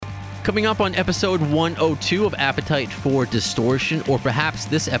Coming up on episode 102 of Appetite for Distortion, or perhaps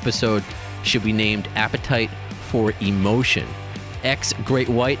this episode should be named Appetite for Emotion. Ex-Great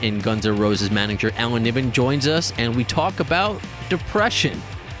White and Guns N' Roses manager Alan Niven joins us, and we talk about depression,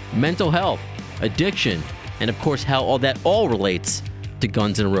 mental health, addiction, and of course how all that all relates to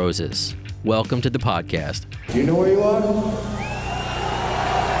Guns N' Roses. Welcome to the podcast. Do you know where you are?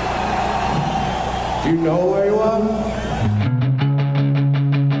 Do you know where you are?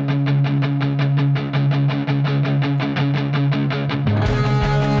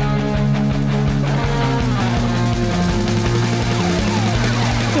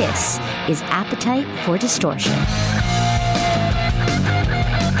 This is Appetite for Distortion.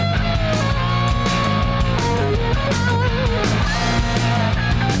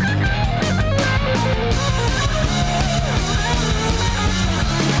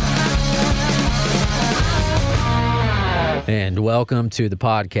 And welcome to the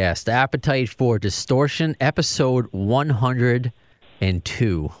podcast, Appetite for Distortion, episode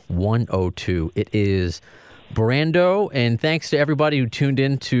 102. 102. It is Brando, and thanks to everybody who tuned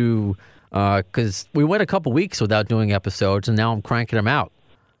in to, because we went a couple weeks without doing episodes, and now I'm cranking them out.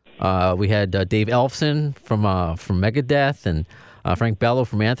 We had Dave Ellefson from Megadeth and Frank Bello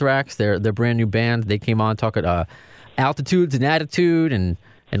from Anthrax. Their brand new band. They came on talking altitudes and attitude and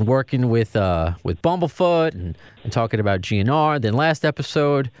working with Bumblefoot and talking about GNR. Then last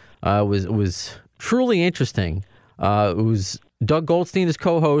episode was truly interesting. It was Doug Goldstein as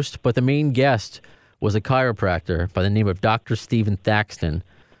co-host, but the main guest was a chiropractor by the name of Dr. Stephen Thaxton,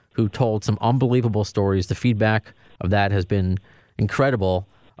 who told some unbelievable stories. The feedback of that has been incredible.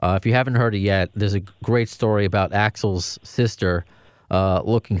 If you haven't heard it yet, there's a great story about Axl's sister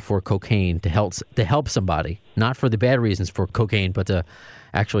looking for cocaine to help somebody, not for the bad reasons for cocaine, but to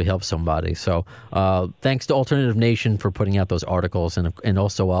actually help somebody. So thanks to Alternative Nation for putting out those articles, and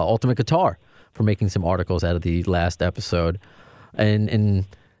also Ultimate Guitar for making some articles out of the last episode. And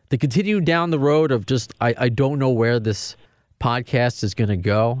to continue down the road of just, I don't know where this podcast is going to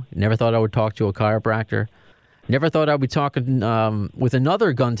go. Never thought I would talk to a chiropractor. Never thought I'd be talking with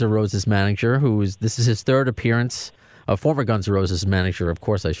another Guns N' Roses manager this is his third appearance, a former Guns N' Roses manager, of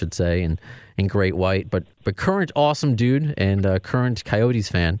course I should say, in Great White, but current awesome dude and current Coyotes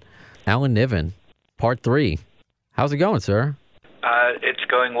fan, Alan Niven, part 3. How's it going, sir? It's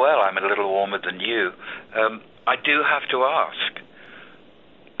going well. I'm a little warmer than you. I do have to ask,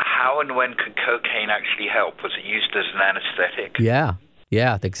 how and when could cocaine actually help? Was it used as an anesthetic?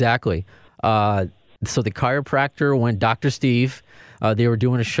 Yeah, exactly. So the chiropractor went, Dr. Steve, they were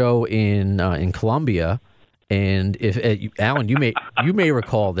doing a show in Colombia, and if Alan, you may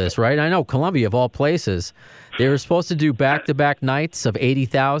recall this, right? I know Colombia of all places, they were supposed to do back-to-back nights of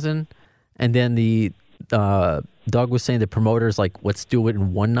 80,000, and then Doug was saying the promoters like, let's do it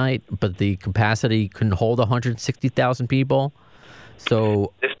in one night, but the capacity couldn't hold 160,000 people.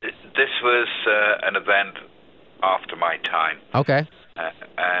 So this was an event after my time. Okay.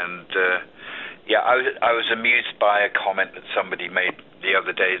 And I was amused by a comment that somebody made the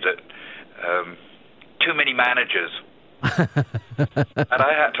other day that too many managers, and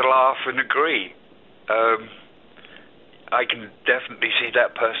I had to laugh and agree. I can definitely see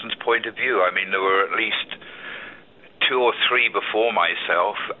that person's point of view. I mean, there were at least 2 or 3 before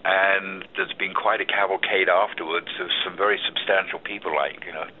myself, and there's been quite a cavalcade afterwards of some very substantial people like,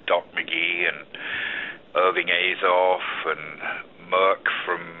 Doc McGee and Irving Azoff and Merck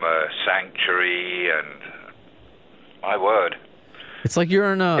from Sanctuary, and my word. It's like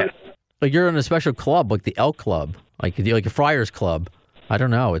you're in a special club, like the Elk Club, like a Friars Club. I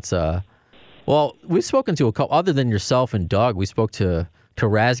don't know. It's well, we've spoken to a couple other than yourself and Doug. We spoke to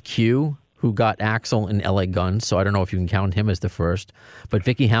Raz Q, who got Axl in LA Guns, so I don't know if you can count him as the first. But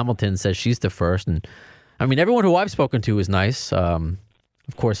Vicky Hamilton says she's the first. And, I mean, everyone who I've spoken to is nice. Of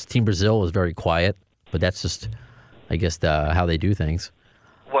course, Team Brazil was very quiet, but that's just, I guess, how they do things.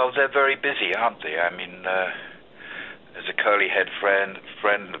 Well, they're very busy, aren't they? I mean, as a curly-head friend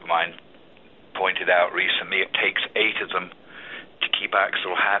of mine pointed out recently, it takes 8 of them to keep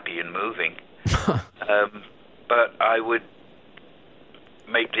Axl happy and moving. But I would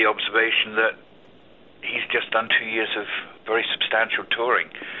make the observation that he's just done 2 years of very substantial touring.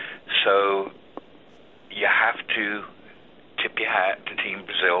 So you have to tip your hat to Team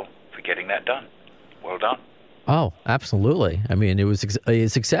Brazil for getting that done. Well done. Oh, absolutely. I mean, it was a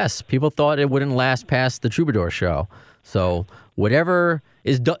success. People thought it wouldn't last past the Troubadour show. So whatever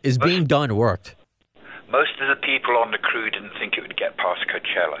is being done worked. Most of the people on the crew didn't think it would get past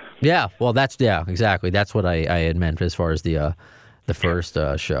Coachella. Yeah, well, exactly. That's what I had meant as far as the first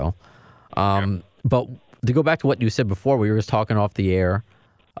show. But to go back to what you said before, we were just talking off the air.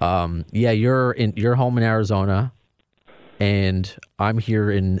 You're home in Arizona, and I'm here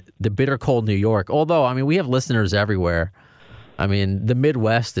in the bitter cold New York. Although, I mean, we have listeners everywhere. I mean, the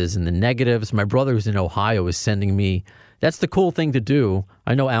Midwest is in the negatives. My brother who's in Ohio is sending me. That's the cool thing to do.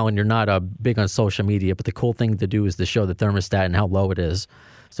 I know, Alan, you're not big on social media, but the cool thing to do is to show the thermostat and how low it is.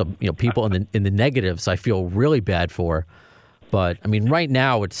 So, people in the negatives, I feel really bad for. But I mean, right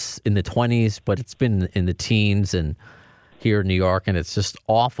now it's in the 20s, but it's been in the teens and here in New York, and it's just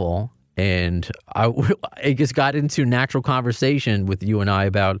awful. And I just got into natural conversation with you and I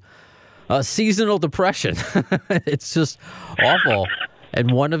about seasonal depression. It's just awful.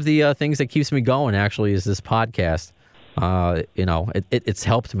 And one of the things that keeps me going actually is this podcast. It's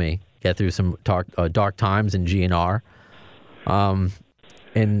helped me get through some dark times in GNR.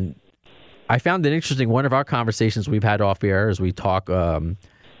 And I found it interesting. One of our conversations we've had off air as we talk,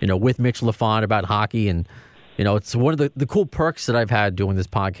 with Mitch LaFon about hockey. And, it's one of the cool perks that I've had doing this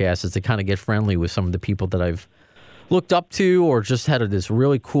podcast is to kind of get friendly with some of the people that I've looked up to or just had this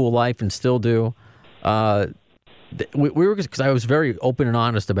really cool life and still do. We were, because I was very open and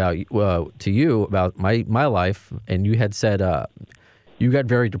honest about to you about my life, and you had said you got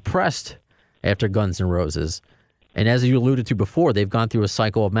very depressed after Guns N' Roses, and as you alluded to before, they've gone through a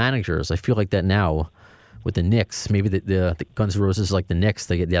cycle of managers. I feel like that now with the Knicks. Maybe the Guns N' Roses, like the Knicks,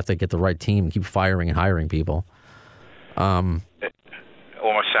 they have to get the right team and keep firing and hiring people. It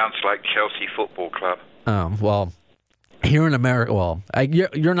almost sounds like Chelsea Football Club. Well, here in America,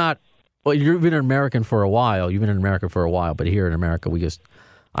 you're not. Well, you've been an American for a while. You've been in America for a while, but here in America,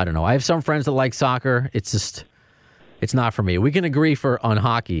 I don't know. I have some friends that like soccer. It's not for me. We can agree on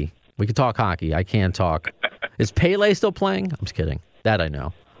hockey. We can talk hockey. I can't talk. Is Pele still playing? I'm just kidding. That I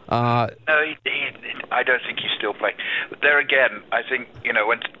know. No, I don't think he's still playing. But there again, I think,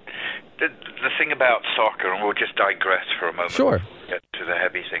 when the thing about soccer, and we'll just digress for a moment. Sure. Get to the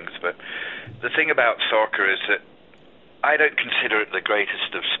heavy things, but the thing about soccer is that I don't consider it the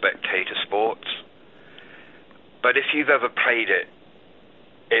greatest of spectator sports, but if you've ever played it,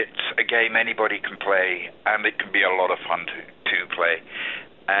 it's a game anybody can play, and it can be a lot of fun to play.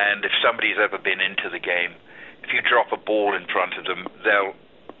 And if somebody's ever been into the game, if you drop a ball in front of them, they'll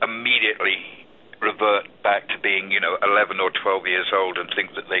immediately revert back to being, 11 or 12 years old and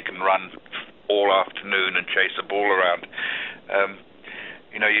think that they can run all afternoon and chase a ball around.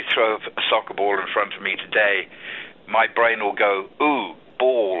 You throw a soccer ball in front of me today, my brain will go, ooh,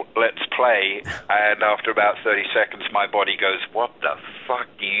 ball, let's play. And after about 30 seconds, my body goes, what the fuck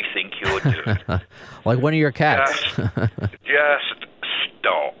do you think you're doing? Like one of your cats. Just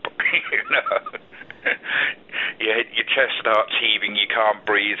stop. Your chest starts heaving, you can't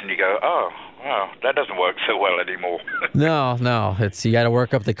breathe, and you go, oh, wow, that doesn't work so well anymore. No. You got to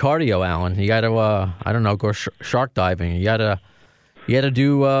work up the cardio, Alan. You got to, go shark diving. You got to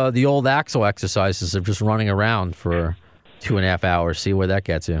do the old Axel exercises of just running around for 2.5 hours. See where that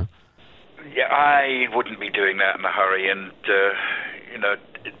gets you. Yeah, I wouldn't be doing that in a hurry. And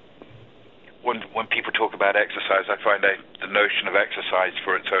when people talk about exercise, I find the notion of exercise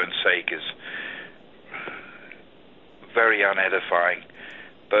for its own sake is very unedifying.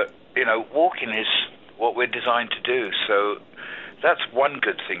 But walking is what we're designed to do. So that's one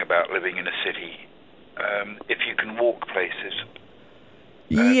good thing about living in a city. If you can walk places.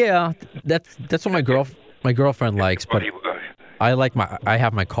 Yeah, that's what my girlfriend likes, but I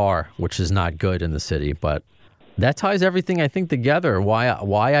have my car, which is not good in the city, but that ties everything I think together. Why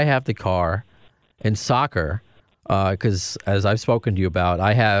I have the car and soccer, because as I've spoken to you about,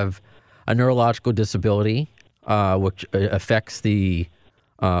 I have a neurological disability, which affects the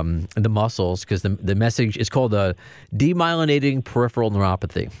muscles, because the message is called a demyelinating peripheral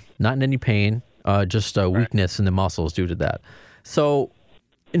neuropathy. Not in any pain, just a weakness in the muscles due to that. So,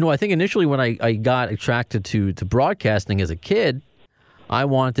 I think initially when I got attracted to broadcasting as a kid, I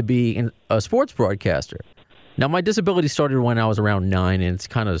wanted to be a sports broadcaster. Now, my disability started when I was around 9, and it's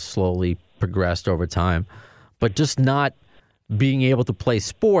kind of slowly progressed over time. But just not being able to play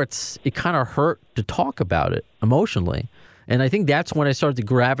sports, it kind of hurt to talk about it emotionally. And I think that's when I started to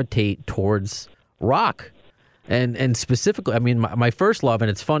gravitate towards rock. And specifically, I mean, my first love, and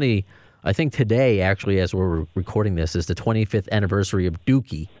it's funny, I think today, actually, as we're recording this, is the 25th anniversary of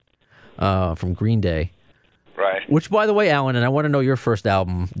Dookie from Green Day. Right. Which, by the way, Alan, and I want to know your first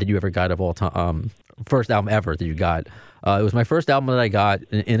album that you ever got of all time, first album ever that you got. It was my first album that I got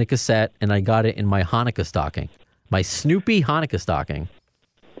in a cassette, and I got it in my Hanukkah stocking, my Snoopy Hanukkah stocking.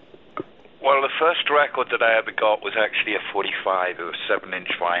 Well, the first record that I ever got was actually a 45. It was 7-inch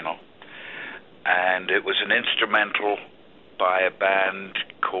vinyl. And it was an instrumental by a band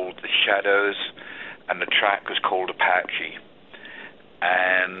called The Shadows, and the track was called Apache.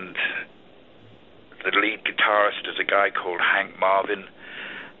 and the lead guitarist is a guy called Hank Marvin,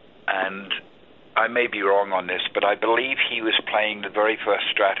 and I may be wrong on this, but I believe he was playing the very first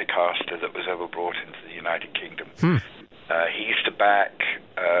Stratocaster that was ever brought into the United Kingdom. He used to back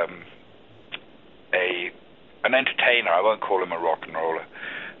an entertainer. I won't call him a rock and roller.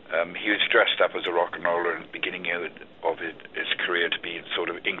 He was dressed up as a rock and roller in the beginning of his career to be sort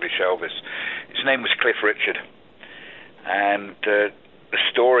of English Elvis. His name was Cliff Richard. And the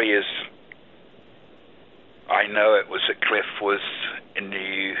story is, I know it was that Cliff was in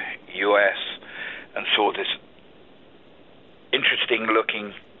the U.S. and saw this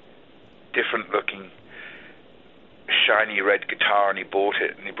interesting-looking, different-looking, shiny red guitar, and he bought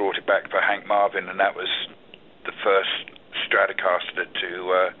it, and he brought it back for Hank Marvin, and that was the first Stratocaster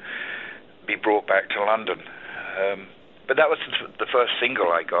to be brought back to London. But that was the first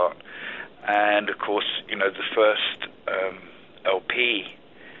single I got. And, of course, the first LP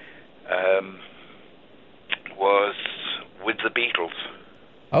was with the Beatles.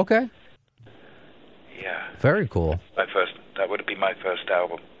 Okay. Yeah. Very cool. That would be my first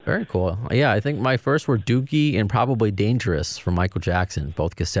album. Very cool. Yeah, I think my first were Dookie and probably Dangerous from Michael Jackson,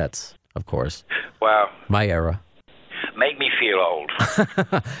 both cassettes, of course. Wow. My era. Make me feel old.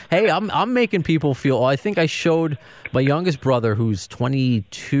 Hey, I'm making people feel old. I think I showed my youngest brother, who's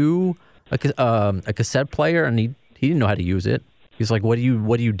 22, a cassette player, and he didn't know how to use it. He's like, "What do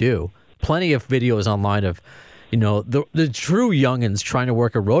you do?" Plenty of videos online of, the true youngins trying to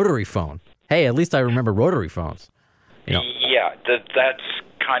work a rotary phone. Hey, at least I remember rotary phones. Yeah, that's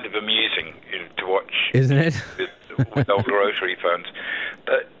kind of amusing to watch, isn't it? with old rotary phones.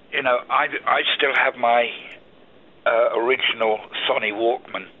 But I still have my original Sony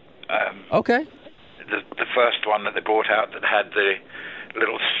Walkman. Okay. The first one that they brought out that had the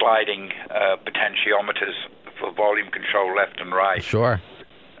little sliding potentiometers for volume control left and right. Sure.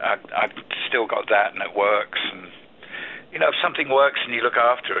 I've still got that, and it works. And if something works and you look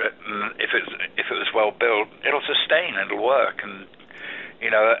after it, and if it was well built, it'll sustain. It'll work. And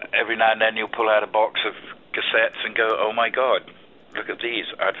every now and then you'll pull out a box of cassettes and go, "Oh my God, look at these!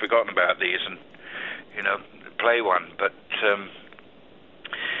 I'd forgotten about these," and play one. But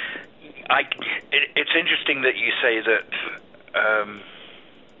it's interesting that you say that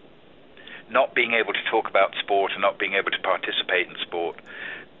not being able to talk about sport and not being able to participate in sport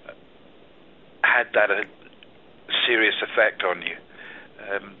had that a serious effect on you.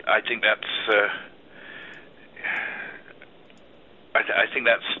 I think that's I think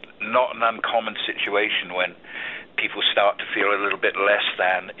that's not an uncommon situation when people start to feel a little bit less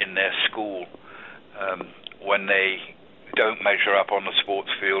than in their school, when they don't measure up on the sports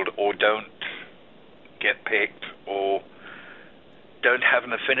field, or don't get picked, or don't have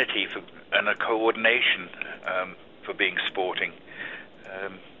an affinity for and a coordination for being sporting.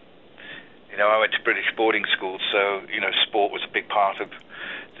 I went to British boarding school, so sport was a big part of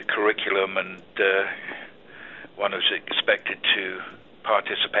the curriculum, and one was expected to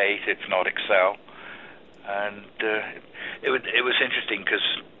participate, if not excel. And it was interesting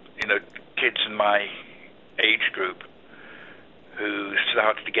because kids in my age group who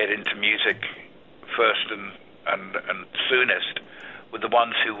started to get into music first and soonest were the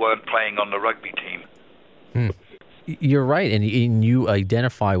ones who weren't playing on the rugby team. You're right, and you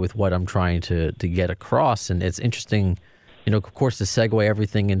identify with what I'm trying to get across, and it's interesting, of course, to segue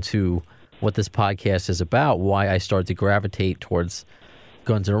everything into what this podcast is about, why I started to gravitate towards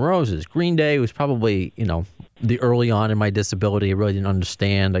Guns N' Roses. Green Day was probably, the early on in my disability. I really didn't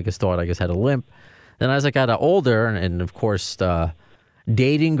understand. I thought I had a limp. Then as I got older, and of course,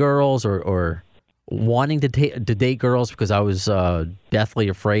 dating girls or wanting to date girls because I was deathly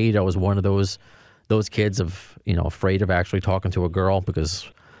afraid. I was one of those kids of, afraid of actually talking to a girl because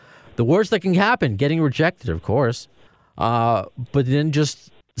the worst that can happen, getting rejected, of course. But then just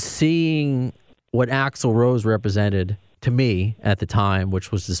seeing what Axl Rose represented to me at the time,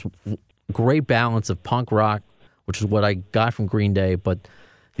 which was this great balance of punk rock, which is what I got from Green Day, but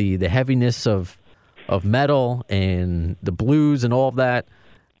the heaviness of metal and the blues and all of that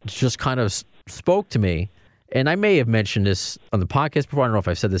just kind of spoke to me. And I may have mentioned this on the podcast before. I don't know if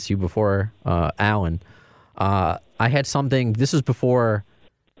I've said this to you before, Alan. I had something, this was before,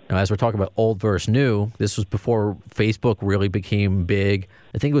 as we're talking about old versus new, this was before Facebook really became big.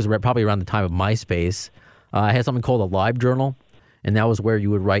 I think it was probably around the time of MySpace. I had something called a live journal, and that was where you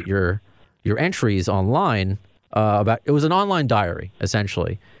would write your entries online about. It was an online diary,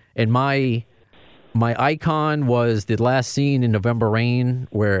 essentially. And my icon was the last scene in November Rain,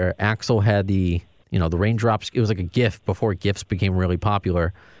 where Axl had the raindrops. It was like a GIF before GIFs became really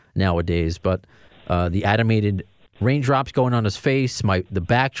popular nowadays. But the animated raindrops going on his face. The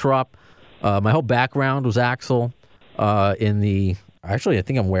backdrop, my whole background was Axl. Actually, I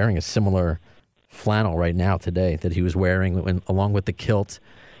think I'm wearing a similar flannel right now today that he was wearing along with the kilt,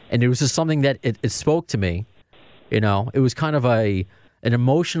 and it was just something that it spoke to me. It was kind of an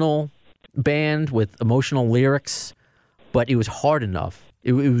emotional band with emotional lyrics, but it was hard enough.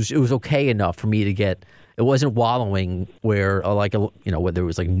 It was okay enough for me to get. It wasn't wallowing where whether it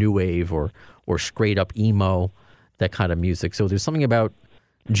was like new wave or straight up emo, that kind of music. So there's something about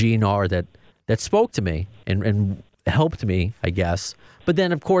GNR that spoke to me and helped me, I guess. But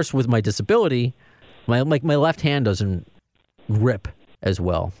then, of course, with my disability, my left hand doesn't grip as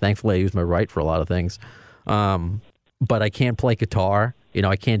well. Thankfully, I use my right for a lot of things. But I can't play guitar.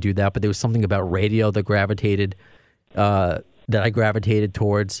 I can't do that. But there was something about radio that I gravitated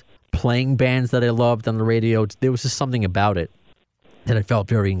towards. Playing bands that I loved on the radio. There was just something about it that I felt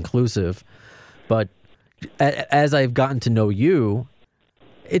very inclusive. But as I've gotten to know you,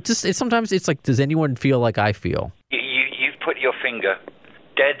 sometimes it's like, does anyone feel like I feel? You've put your finger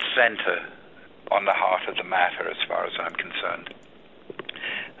dead center on the heart of the matter, as far as I'm concerned.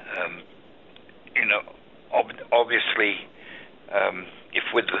 Obviously, if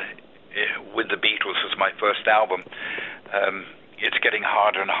with the Beatles was my first album, it's getting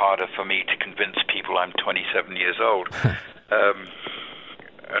harder and harder for me to convince people I'm 27 years old,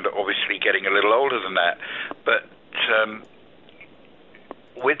 and obviously getting a little older than that. But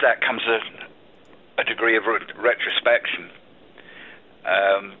with that comes a degree of retrospection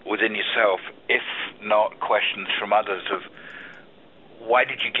within yourself, if not questions from others of why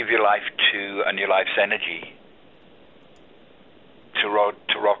did you give your life to and your life's energy to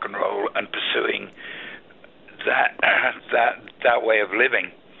rock and roll and pursuing that way of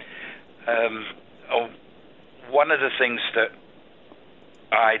living. One of the things that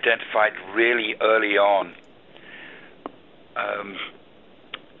I identified really early on,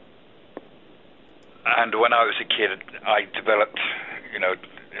 and when I was a kid, I developed,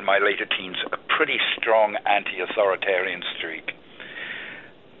 in my later teens, a pretty strong anti-authoritarian streak.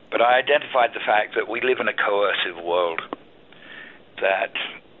 But I identified the fact that we live in a coercive world, that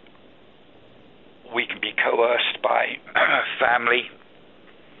we can be coerced by family,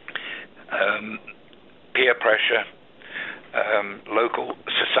 peer pressure, local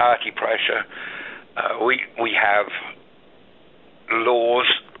society pressure. We have laws,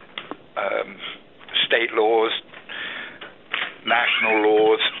 state laws, national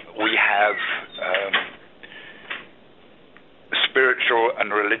laws. We have spiritual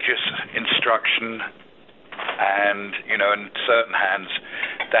and religious instruction, and in certain hands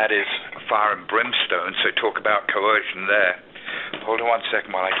that is fire and brimstone. So talk about coercion there. Hold on 1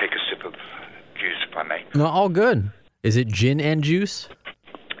 second while I take a sip of juice, if I may. No, all good. Is it gin and juice?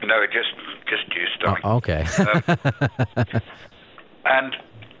 No, just juice, darling. Oh, okay. And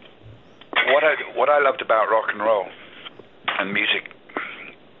what I loved about rock and roll and music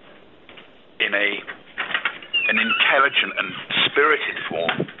in an intelligent and spirited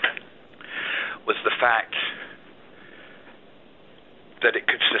form was the fact that it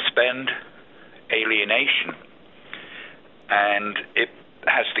could suspend alienation, and it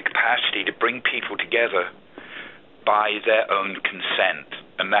has the capacity to bring people together by their own consent,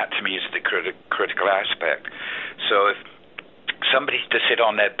 and that to me is the critical aspect. So if somebody's to sit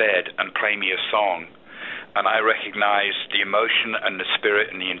on their bed and play me a song, and I recognize the emotion and the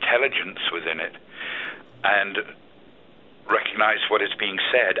spirit and the intelligence within it, and recognize what is being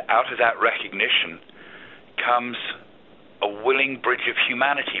said, out of that recognition comes a willing bridge of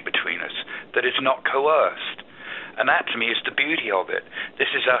humanity between us that is not coerced. And that to me is the beauty of it. This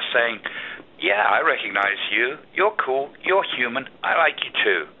is us saying, yeah, I recognize you, you're cool, you're human, I like you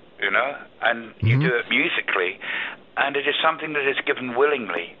too, and you do it musically, and it is something that is given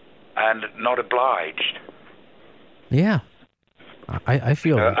willingly and not obliged. Yeah, I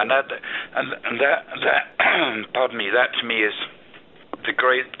feel and that pardon me, that to me is the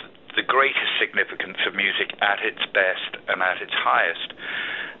greatest significance of music at its best and at its highest.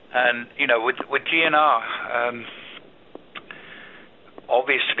 And with GNR,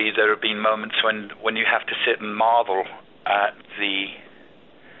 obviously there have been moments when you have to sit and marvel at the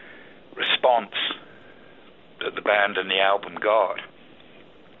response that the band and the album got.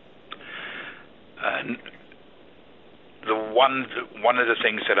 And one of the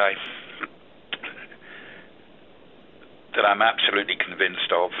things that I'm absolutely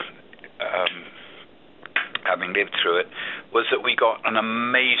convinced of, having lived through it, was that we got an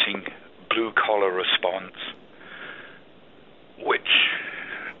amazing blue-collar response, which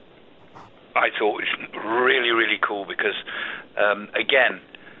I thought was really, really cool because, again,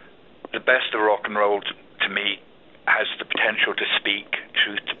 the best of rock and roll to me has the potential to speak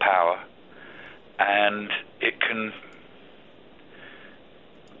truth to power, and it can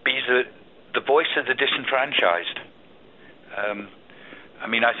be the voice of the disenfranchised. I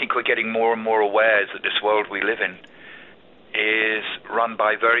mean, I think we're getting more and more aware that this world we live in is run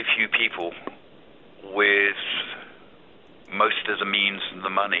by very few people with most of the means and the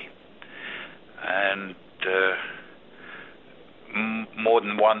money. And more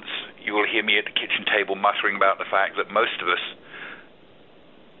than once, you will hear me at the kitchen table muttering about the fact that most of us,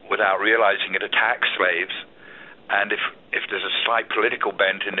 without realizing it, are tax slaves. And if there's a slight political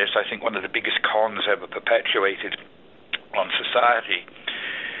bent in this, I think one of the biggest cons ever perpetuated on society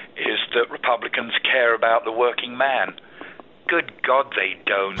is that Republicans care about the working man. Good God, they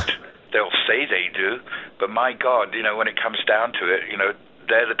don't. They'll say they do, but my God, when it comes down to it,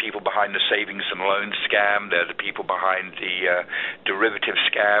 they're the people behind the savings and loan scam. They're the people behind the derivative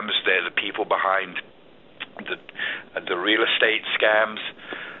scams. They're the people behind the real estate scams.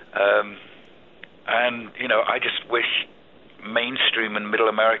 And I just wish mainstream and middle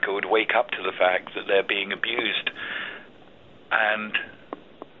America would wake up to the fact that they're being abused and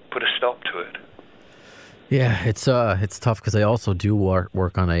put a stop to it. Yeah, it's tough because I also do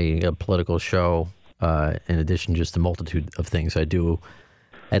work on a political show. In addition, just a multitude of things I do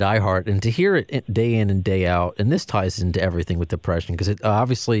at iHeart, and to hear it day in and day out, and this ties into everything with depression because it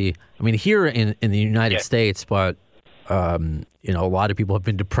obviously, I mean, here in the United States, but a lot of people have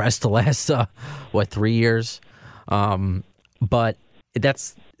been depressed the last 3 years, but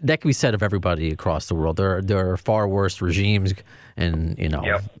that can be said of everybody across the world. There are far worse regimes and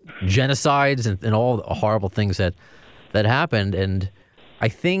genocides and all the horrible things that happened. And I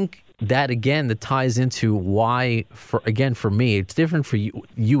think that again that ties into why for me it's different for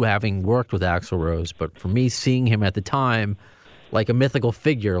you having worked with Axl Rose, but for me seeing him at the time like a mythical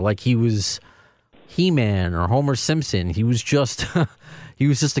figure, like he was He-Man or Homer Simpson. He was just a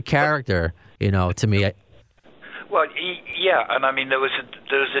character, to me. Well, yeah, and I mean there was a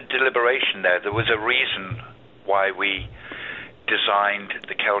deliberation there. There was a reason why we designed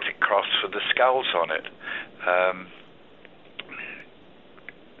the Celtic cross for the skulls on it.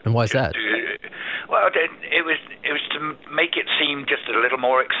 And why is that? Well, it was to make it seem just a little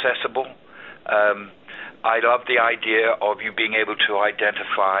more accessible. I love the idea of you being able to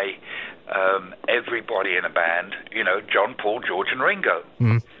identify everybody in a band. John, Paul, George, and Ringo.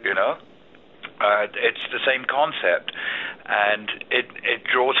 It's the same concept, and it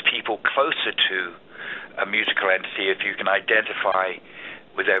draws people closer to a musical entity if you can identify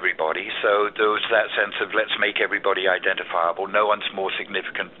with everybody. So there was that sense of let's make everybody identifiable. No one's more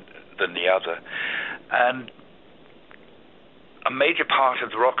significant than the other. And a major part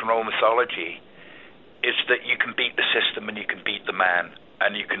of the rock and roll mythology is that you can beat the system and you can beat the man,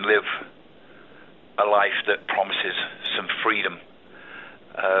 and you can live a life that promises some freedom.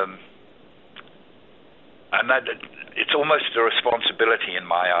 And that it's almost a responsibility in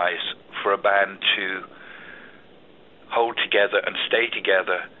my eyes for a band to hold together and stay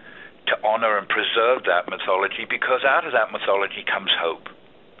together to honor and preserve that mythology, because out of that mythology comes hope.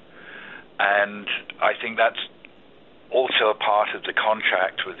 And I think that's also a part of the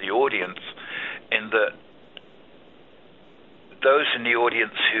contract with the audience, in that those in the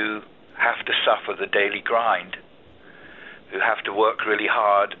audience who have to suffer the daily grind, who have to work really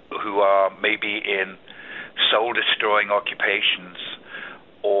hard, who are maybe in soul-destroying occupations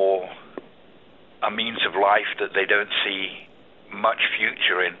or a means of life that they don't see much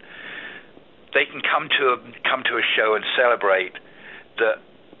future in, they can come to a show and celebrate that,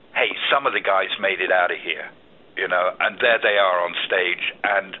 hey, some of the guys made it out of here, and there they are on stage,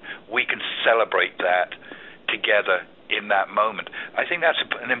 and we can celebrate that together in that moment. I think that's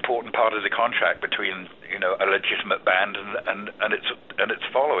an important part of the contract between a legitimate band and its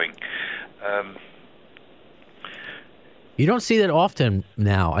following. You don't see that often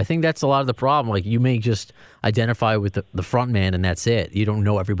now. I think that's a lot of the problem. Like, you may just identify with the front man and that's it. You don't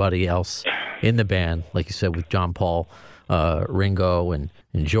know everybody else in the band, like you said, with John, Paul, Ringo, and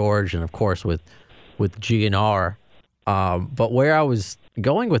George, and of course with GNR. But where I was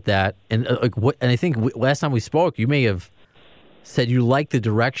going with that, and I think last time we spoke, you may have said you liked the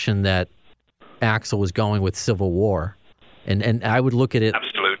direction that Axl was going with Civil War, and I would look at it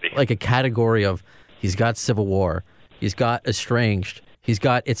absolutely like a category of he's got Civil War. He's got Estranged. He's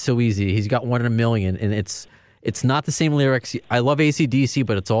got It's So Easy. He's got One in a Million. And it's not the same lyrics. I love AC/DC,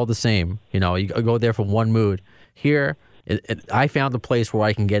 but it's all the same. You go there for one mood. Here, I found a place where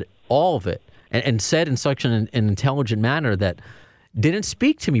I can get all of it and said in such an intelligent manner that didn't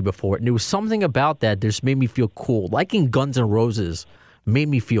speak to me before. And there was something about that just made me feel cool. Liking Guns N' Roses made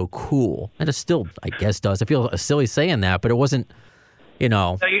me feel cool, and it still, I guess, does. I feel silly saying that, but it wasn't,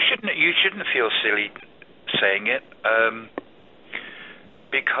 No, you shouldn't feel silly saying it,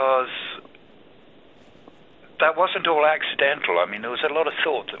 because that wasn't all accidental. I mean, there was a lot of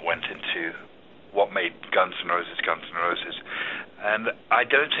thought that went into what made Guns N' Roses Guns N' Roses, and I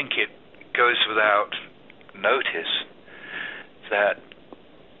don't think it goes without notice that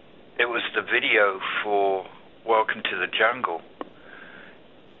it was the video for Welcome to the Jungle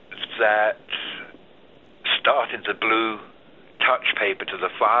that started the blue touch paper to the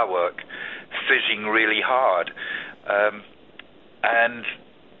firework fizzing really hard, and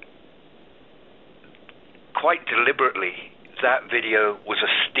quite deliberately that video was a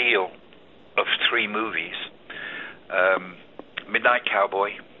steal of 3 movies. Midnight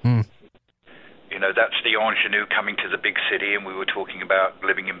Cowboy, that's the ingenue coming to the big city, and we were talking about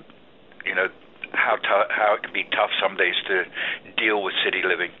living in, how it can be tough some days to deal with city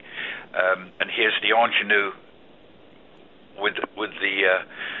living. And here's the ingenue with the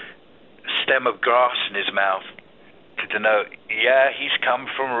stem of grass in his mouth to denote, he's come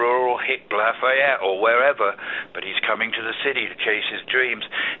from rural Hick Lafayette or wherever, but he's coming to the city to chase his dreams.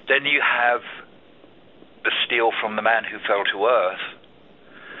 Then you have the steal from The Man Who Fell to Earth.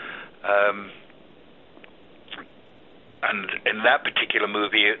 And in that particular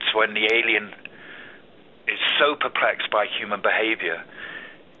movie, it's when the alien is so perplexed by human behavior,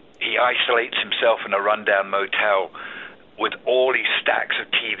 he isolates himself in a rundown motel with all these stacks of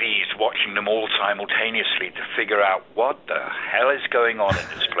TVs, watching them all simultaneously to figure out what the hell is going on in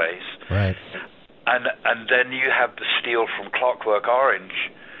this place. Right. And then you have the steal from Clockwork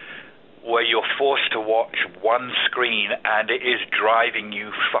Orange, where you're forced to watch one screen and it is driving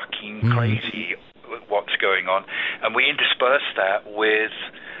you fucking crazy what's going on. And we intersperse that with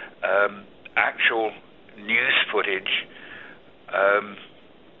actual news footage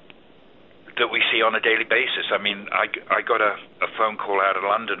that we see on a daily basis. I mean, I got a phone call out of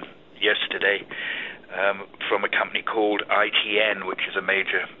London yesterday from a company called ITN, which is a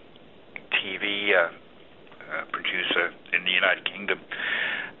major TV producer in the United Kingdom,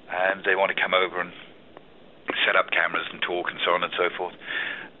 and they want to come over and set up cameras and talk and so on and so forth.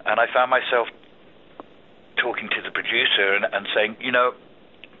 And I found myself talking to the producer and saying,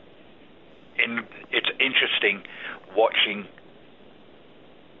 it's interesting watching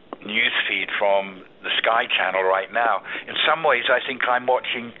newsfeed from the Sky Channel right now. In some ways, I think I'm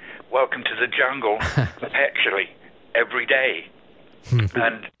watching Welcome to the Jungle perpetually every day.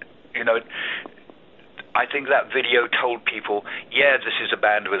 And, I think that video told people, this is a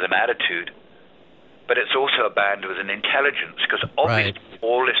band with an attitude, but it's also a band with an intelligence, because obviously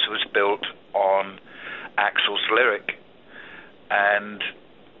all this was built on Axl's lyric, and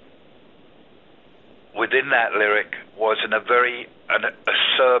within that lyric was an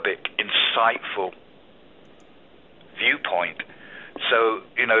acerbic, insightful viewpoint. So,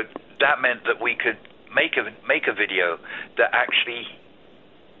 that meant that we could make a video that actually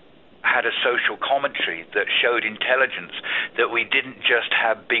had a social commentary, that showed intelligence, that we didn't just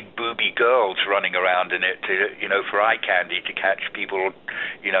have big booby girls running around in it to, for eye candy, to catch people,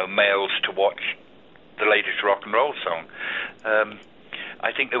 males to watch the latest rock and roll song.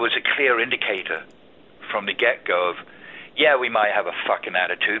 I think there was a clear indicator from the get-go of, we might have a fucking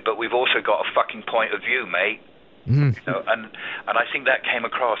attitude, but we've also got a fucking point of view, mate. And I think that came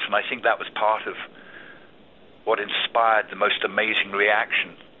across, and I think that was part of what inspired the most amazing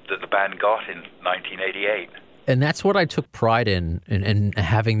reaction that the band got in 1988. And that's what I took pride in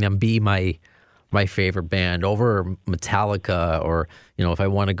having them be my favorite band over Metallica, or if I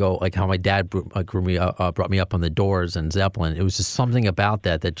want to go like how my dad brought me up on the Doors and Zeppelin. It was just something about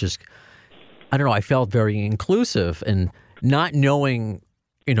that just, I don't know, I felt very inclusive, and not knowing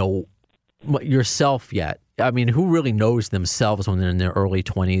yourself yet. I mean, who really knows themselves when they're in their early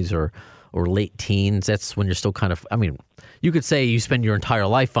 20s or late teens? That's when you're still kind of, I mean, you could say you spend your entire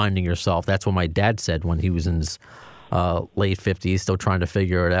life finding yourself. That's what my dad said when he was in his late 50s, still trying to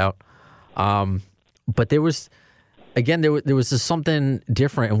figure it out. But there was just something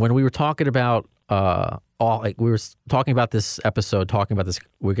different. And when we were talking about we were talking about this episode,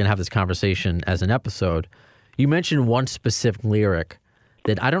 we're going to have this conversation as an episode. You mentioned one specific lyric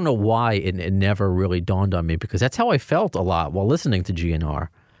that I don't know why it never really dawned on me, because that's how I felt a lot while listening to GNR.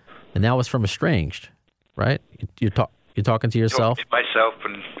 And that was from Estranged, right? You're talking to yourself? Talking to myself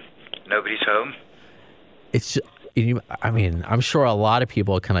and nobody's home. It's, I mean, I'm sure a lot of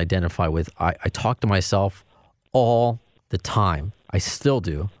people can identify with, I talk to myself all the time. I still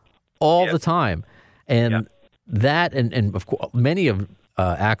do. All the time. And that, and of course, many of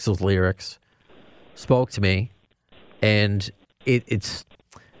Axl's lyrics spoke to me. And it's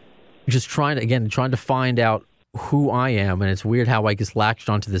just trying to find out who I am, and it's weird how I just latched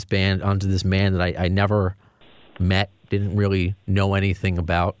onto this man that I never met, didn't really know anything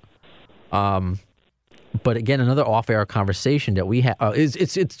about. But again, another off-air conversation that we have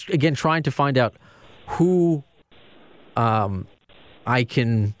it's again trying to find out who I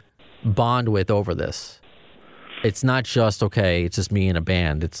can bond with over this. It's not just it's just me and a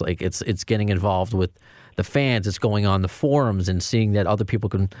band. It's like it's getting involved with the fans. It's going on the forums and seeing that other people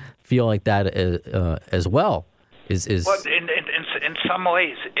can feel like that as well. Is well, in some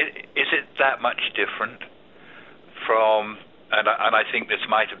ways, is it that much different from? And I think this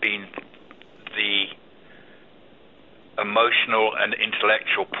might have been the emotional and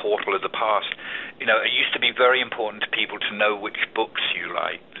intellectual portal of the past. You know, it used to be very important to people to know which books you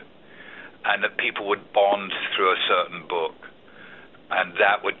liked, and that people would bond through a certain book, and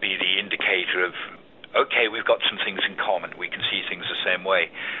that would be the indicator of, okay, we've got some things in common. We can see things the same way.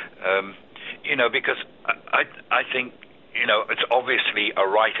 You know, because I think, you know, it's obviously a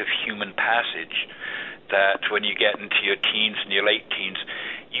rite of human passage that when you get into your teens and your late teens,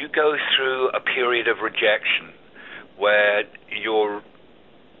 you go through a period of rejection where you're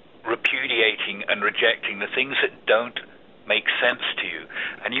repudiating and rejecting the things that don't make sense to you.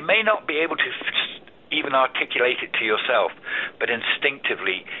 And you may not be able to even articulate it to yourself, but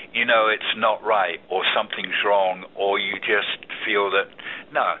instinctively you know it's not right, or something's wrong, or you just feel that,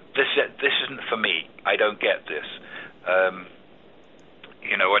 no, this isn't for me. I don't get this.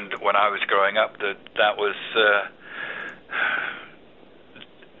 You know, when I was growing up, that was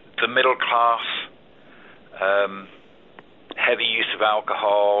the middle class, heavy use of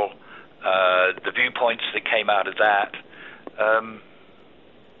alcohol, the viewpoints that came out of that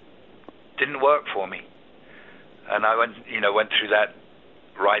didn't work for me. And I went through that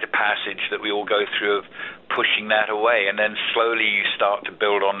rite of passage that we all go through of pushing that away, and then slowly you start to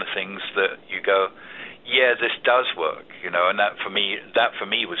build on the things that you go, yeah, this does work, you know, and that for me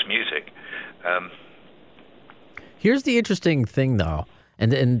was music. Here's the interesting thing, though,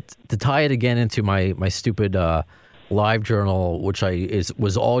 and to tie it again into my stupid live journal, which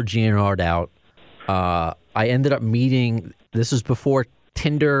was all GNR'd out. I ended up meeting. This was before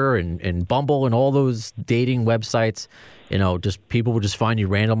Tinder and Bumble and all those dating websites. You know, just people would just find you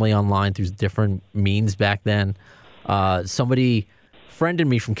randomly online through different means back then. Somebody friended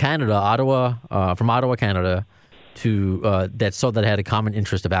me from Canada, Ottawa, Canada, to that saw that I had a common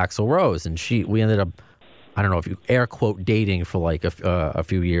interest of Axl Rose, and we ended up, I don't know if you air quote dating for like a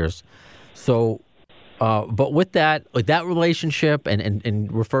few years. So, but with that, like that relationship,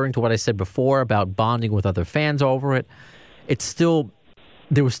 and referring to what I said before about bonding with other fans over it,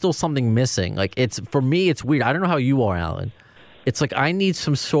 there was still something missing. Like for me, it's weird. I don't know how you are, Alan. It's like I need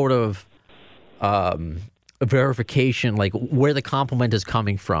some sort of verification, like where the compliment is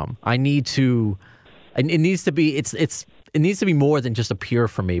coming from. I need to, and it needs to be. It needs to be more than just a peer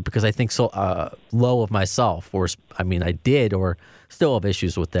for me, because I think so low of myself, or I mean, I did, or still have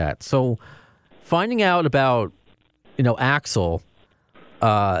issues with that. So finding out about, you know, Axl,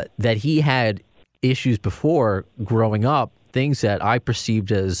 that he had issues before growing up, things that I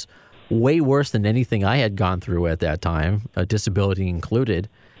perceived as way worse than anything I had gone through at that time, disability included,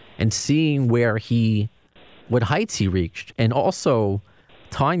 and seeing what heights he reached, and also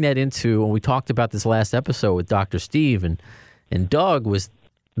tying that into, when we talked about this last episode with Dr. Steve and Doug, was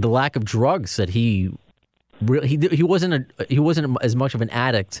the lack of drugs that he wasn't as much of an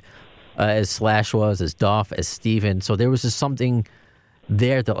addict as Slash was, as Duff, as Steven. So there was just something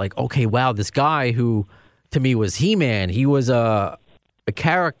there that, like, okay, wow, this guy who to me was He-Man, he was a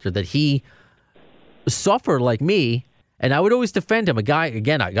character that he suffered like me, and I would always defend him. A guy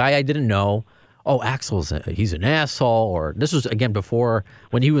I didn't know. Oh, he's an asshole. Or this was, again, before,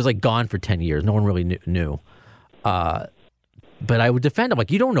 when he was like gone for 10 years. No one really knew. But I would defend him.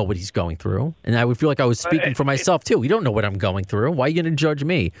 Like, you don't know what he's going through. And I would feel like I was speaking for myself, too. You don't know what I'm going through. Why are you going to judge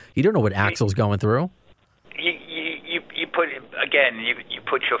me? You don't know what Axl's going through. You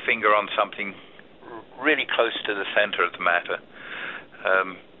put your finger on something really close to the center of the matter.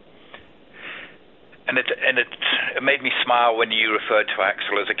 And it made me smile when you referred to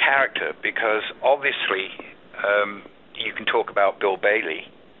Axl as a character, because obviously you can talk about Bill Bailey.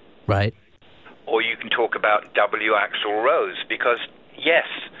 Right. Or you can talk about W. Axl Rose, because, yes,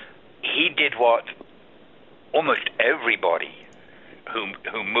 he did what almost everybody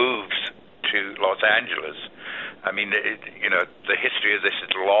who moves to Los Angeles, I mean, the history of this is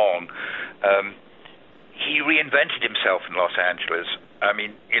long. He reinvented himself in Los Angeles. I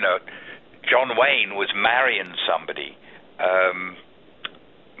mean, John Wayne was marrying somebody.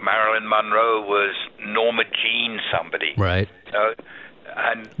 Marilyn Monroe was Norma Jean somebody. Right.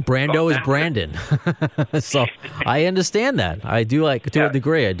 And Brando is Brandon. So I understand that. I do, like, to a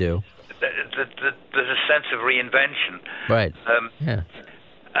degree, I do. There's a sense of reinvention. Right. Yeah.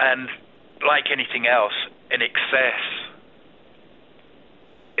 And like anything else, in excess,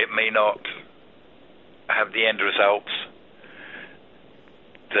 it may not have the end results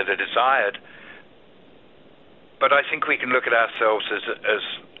that are desired. But I think we can look at ourselves as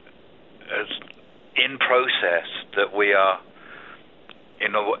in process, that we are,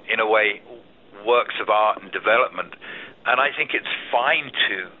 in a way, works of art and development. And I think it's fine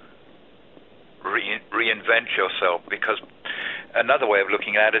to reinvent yourself, because another way of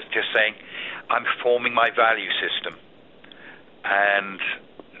looking at it is just saying, I'm forming my value system. And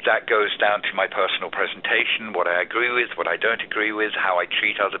that goes down to my personal presentation, what I agree with, what I don't agree with, how I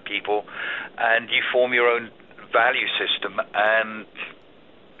treat other people. And you form your own value system, and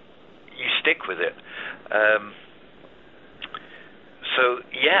you stick with it. So,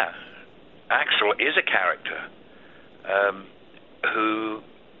 yeah, Axel is a character who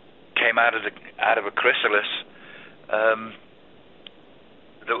came out of a chrysalis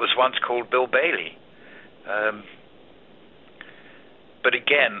that was once called Bill Bailey. But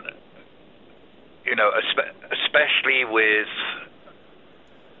again, you know, especially with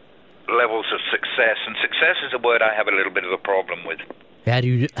levels of success, and success is a word I have a little bit of a problem with. How do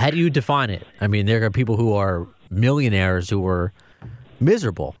you define it? I mean, there are people who are millionaires who are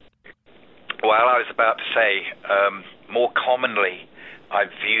miserable. Well, I was about to say, more commonly,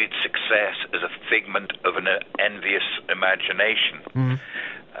 I've viewed success as a figment of an envious imagination.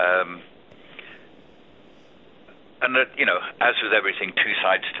 Mm-hmm. And that, you know, as with everything, two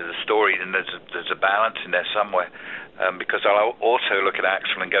sides to the story, and there's a balance in there somewhere. Because I'll also look at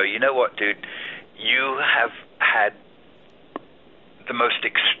Axel and go, you know what, dude, you have had the most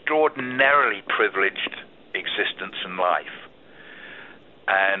extraordinarily privileged existence in life.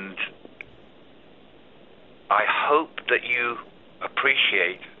 And I hope that you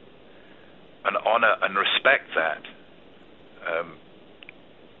appreciate and honor and respect that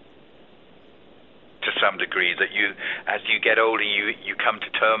to some degree, that you, as you get older, you come to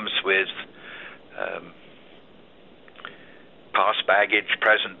terms with past baggage,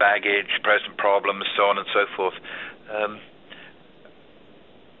 present problems, so on and so forth.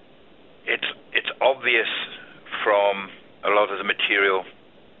 It's obvious from a lot of the material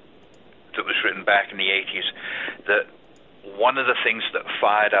that was written back in the 80s that one of the things that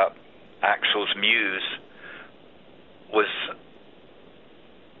fired up Axel's muse was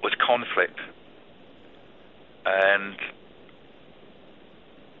conflict. And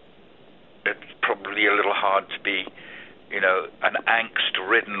it's probably a little hard to be, you know, an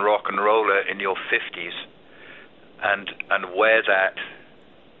angst-ridden rock and roller in your 50s and wear that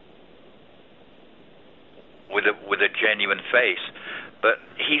with a genuine face. But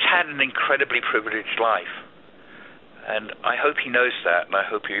he's had an incredibly privileged life, and I hope he knows that, and I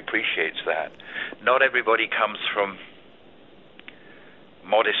hope he appreciates that. Not everybody comes from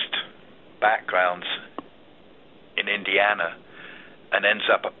modest backgrounds in Indiana and ends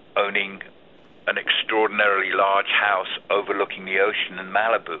up owning an extraordinarily large house overlooking the ocean in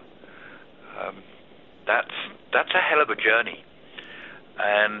Malibu. That's a hell of a journey,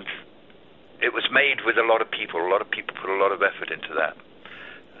 and it was made with a lot of people. A lot of people put a lot of effort into that,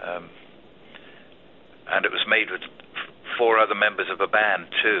 and it was made with 4 other members of a band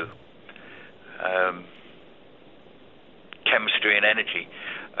too. Chemistry and energy.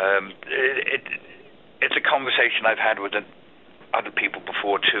 It's a conversation I've had with other people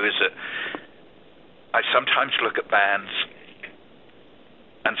before too, is that I sometimes look at bands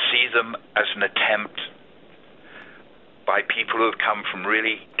and see them as an attempt by people who have come from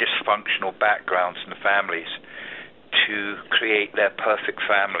really dysfunctional backgrounds and families to create their perfect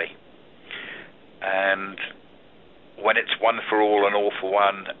family. And when it's one for all and all for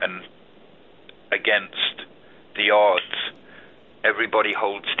one, and against the odds, everybody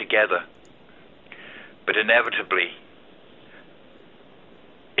holds together. But inevitably,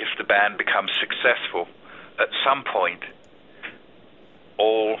 if the band becomes successful, at some point,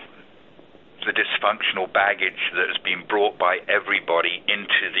 all the dysfunctional baggage that has been brought by everybody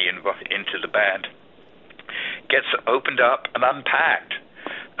into the band gets opened up and unpacked,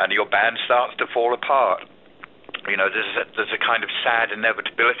 and your band starts to fall apart. You know, there's a kind of sad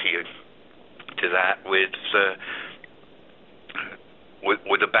inevitability to that with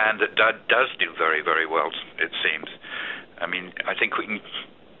a band that does do very, very well, it seems. I mean, I think we can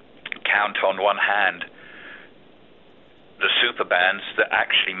count on one hand the super bands that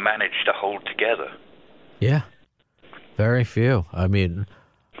actually manage to hold together. Yeah, very few. I mean,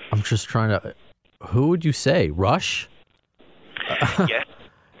 I'm just trying to... Who would you say? Rush? Yes.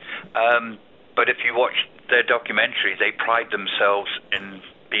 But if you watch their documentaries, they pride themselves in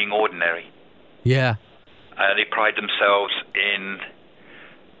being ordinary. Yeah. They pride themselves in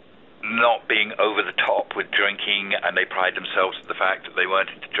not being over the top with drinking, and they pride themselves in the fact that they weren't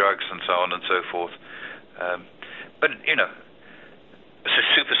into drugs and so on and so forth. But, you know, a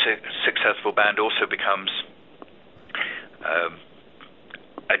super successful band also becomes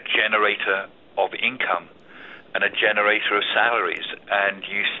a generator of income and a generator of salaries, and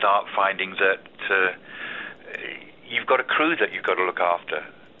you start finding that you've got a crew that you've got to look after,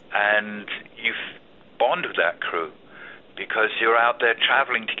 and you bond with that crew because you're out there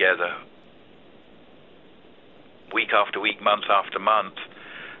traveling together week after week, month after month,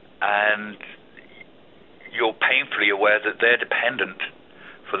 and you're painfully aware that they're dependent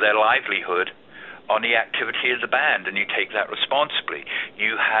for their livelihood on the activity of the band, and you take that responsibly.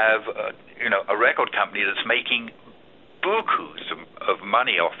 You have a record company that's making bukus of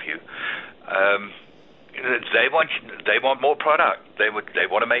money off you. They want more product. They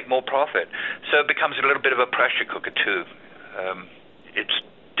want to make more profit. So it becomes a little bit of a pressure cooker too. It's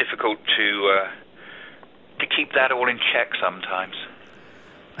difficult to keep that all in check sometimes.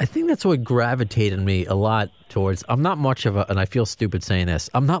 I think that's what gravitated me a lot towards. I'm not much of and I feel stupid saying this,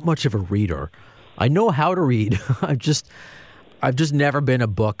 I'm not much of a reader. I know how to read. I've just never been a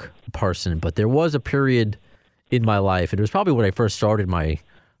book person. But there was a period in my life, and it was probably when I first started my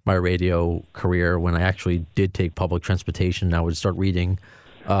radio career, when I actually did take public transportation, and I would start reading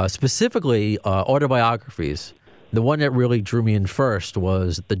specifically autobiographies. The one that really drew me in first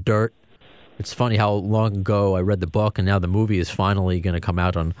was The Dirt. It's funny how long ago I read the book, and now the movie is finally going to come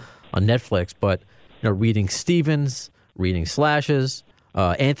out on Netflix. But reading Stevens, reading Slash's,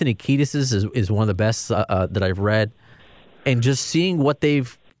 Anthony Kiedis's is one of the best that I've read, and just seeing what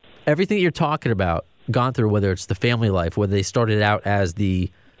everything that you're talking about, gone through, whether it's the family life, whether they started out as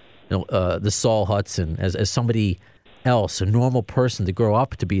the Saul Hudson, as somebody else, a normal person to grow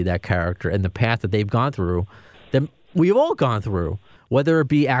up to be that character, and the path that they've gone through, that we've all gone through, whether it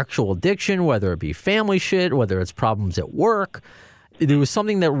be actual addiction, whether it be family shit, whether it's problems at work. There was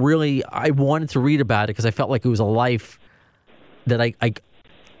something that really I wanted to read about it because I felt like it was a life that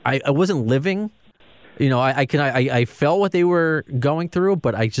I wasn't living. I felt what they were going through,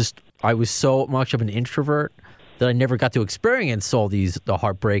 but I was so much of an introvert that I never got to experience all the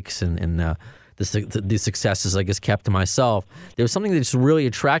heartbreaks and the successes. I guess kept to myself. There was something that just really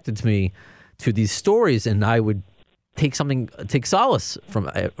attracted to me to these stories, and I would take solace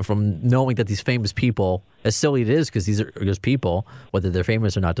from knowing that these famous people, as silly it is, because these are just people, whether they're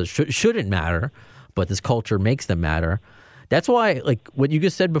famous or not, shouldn't matter, but this culture makes them matter. That's why, like what you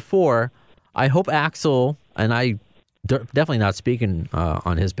just said before, I hope Axl, and I definitely not speaking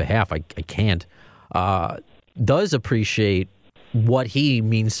on his behalf, I can't, does appreciate what he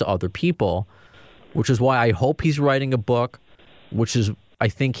means to other people, which is why I hope he's writing a book, which is, I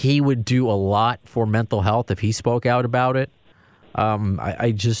think he would do a lot for mental health if he spoke out about it.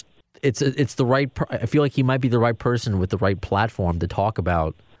 It's the right, I feel like he might be the right person with the right platform to talk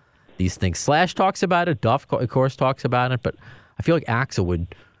about these things. Slash talks about it, Duff, of course, talks about it, but I feel like Axl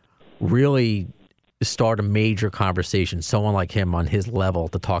would really start a major conversation, someone like him on his level,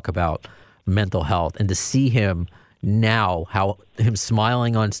 to talk about mental health, and to see him now, how him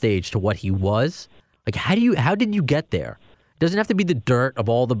smiling on stage to what he was. Like, how did you get there? It doesn't have to be the dirt of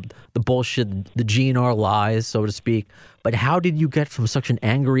all the bullshit, the GNR lies, so to speak, but how did you get from such an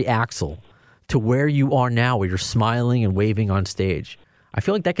angry Axl to where you are now, where you're smiling and waving on stage? I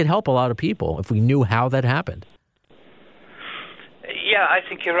feel like that could help a lot of people if we knew how that happened. Yeah, I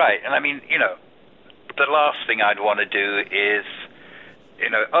think you're right. And I mean, the last thing I'd want to do is,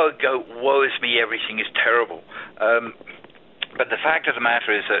 go, woe is me, everything is terrible. But the fact of the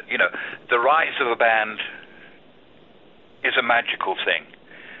matter is that, the rise of a band is a magical thing.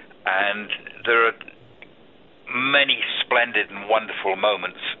 And there are many splendid and wonderful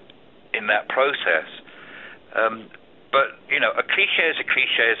moments in that process. But, a cliche is a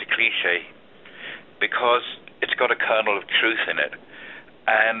cliche is a cliche because it's got a kernel of truth in it.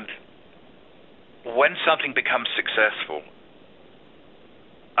 And when something becomes successful,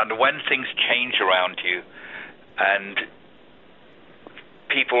 and when things change around you, and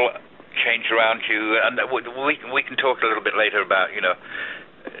people change around you, and we can talk a little bit later about,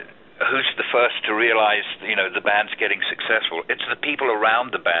 who's the first to realize, the band's getting successful. It's the people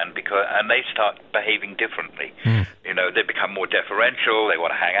around the band, and they start behaving differently. They become more deferential, they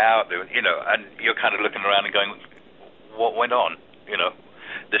want to hang out, and you're kind of looking around and going, what went on?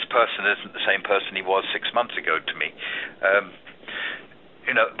 This person isn't the same person he was 6 months ago to me.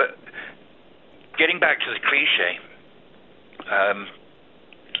 But getting back to the cliche,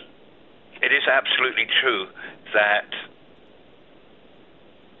 it is absolutely true that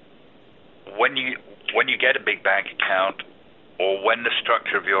when you get a big bank account, or when the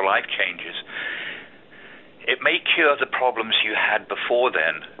structure of your life changes, it may cure the problems you had before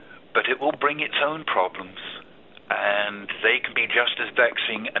then, but it will bring its own problems, and they can be just as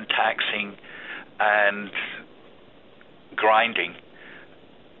vexing and taxing and grinding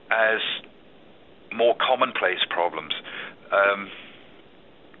as more commonplace problems. I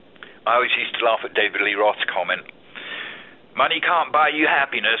always used to laugh at David Lee Roth's comment, money can't buy you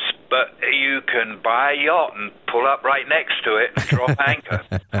happiness, but you can buy a yacht and pull up right next to it and drop anchor.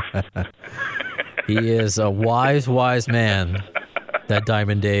 He is a wise, wise man, that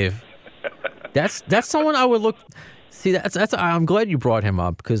Diamond Dave. That's someone I would look. See, that's. I'm glad you brought him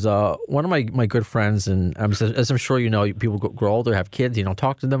up, because one of my good friends, and as I'm sure you know, people grow older, have kids, you don't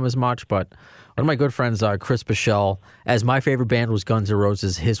talk to them as much, but one of my good friends, Chris Bichelle, as my favorite band was Guns N'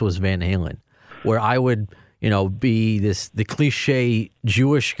 Roses, his was Van Halen, where I would, be the cliche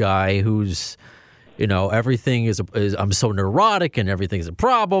Jewish guy who's, everything is I'm so neurotic and everything's a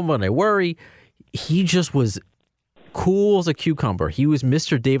problem and I worry. He just was cool as a cucumber. He was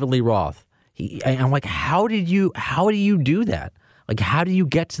Mr. David Lee Roth. I'm like, how do you do that? Like, how do you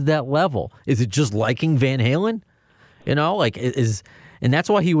get to that level? Is it just liking Van Halen? And that's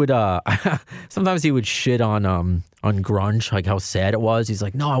why he would sometimes he would shit on grunge, like how sad it was. He's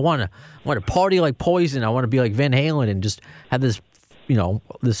like, no, I want to party like Poison. I want to be like Van Halen and just have this,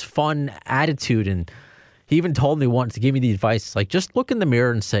 this fun attitude. And he even told me once to give me the advice, like, just look in the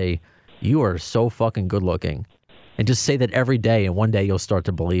mirror and say, you are so fucking good looking, and just say that every day, and one day you'll start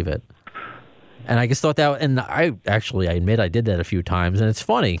to believe it. And I just thought that, and I admit I did that a few times, and it's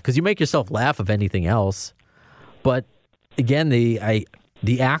funny because you make yourself laugh if anything else, but. Again, the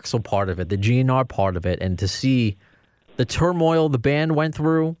Axl part of it, the GNR part of it, and to see the turmoil the band went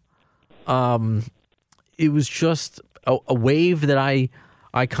through, it was just a wave that I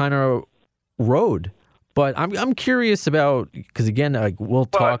kind of rode. But I'm curious about, because again, we'll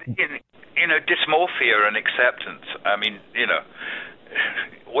talk. Dysmorphia and acceptance. I mean,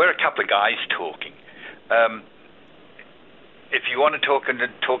 we're a couple of guys talking. If you want to talk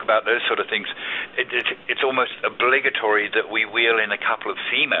about those sort of things, it's almost obligatory that we wheel in a couple of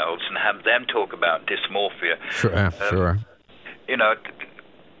females and have them talk about dysmorphia. Sure.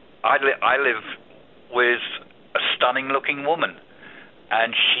 I live with a stunning-looking woman,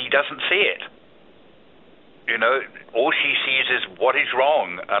 and she doesn't see it. All she sees is what is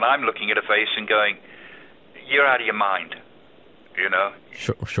wrong, and I'm looking at her face and going, "You're out of your mind."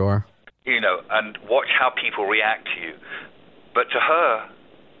 Sure. And watch how people react to you. But to her,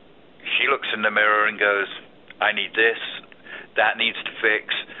 she looks in the mirror and goes, I need this, that needs to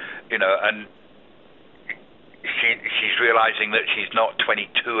fix, and she's realizing that she's not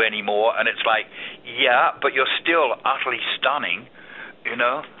 22 anymore, and it's like, yeah, but you're still utterly stunning,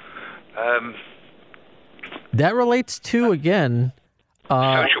 That relates to, again...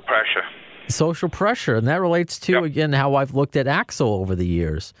 social pressure, and that relates to, again, how I've looked at Axl over the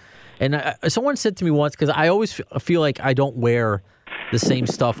years. And someone said to me once, because I always feel like I don't wear the same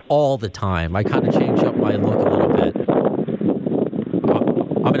stuff all the time. I kind of change up my look a little bit.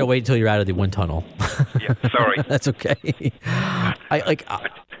 I'm going to wait until you're out of the wind tunnel. Yeah, sorry. That's okay.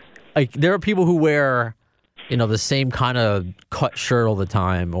 There are people who wear, the same kind of cut shirt all the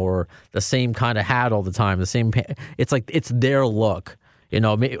time, or the same kind of hat all the time, the same it's like it's their look.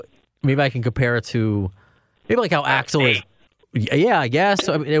 Maybe I can compare it to like how Axl is. Yeah, I guess.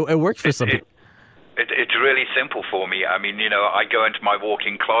 I mean, it works for some people. It's really simple for me. I mean, I go into my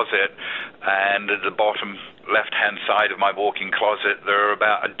walk-in closet, and at the bottom left-hand side of my walk-in closet, there are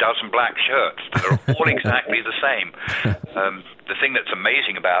about a dozen black shirts that are all exactly the same. The thing that's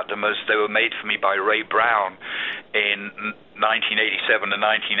amazing about them is they were made for me by Ray Brown in 1987 and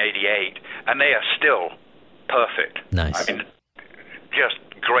 1988, and they are still perfect. Nice. I mean, just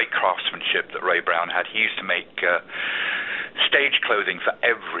great craftsmanship that Ray Brown had. He used to make stage clothing for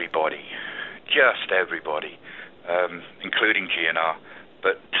everybody, just everybody, including GNR.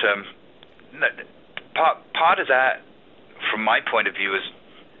 But part of that, from my point of view, is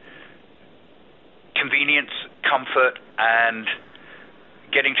convenience, comfort, and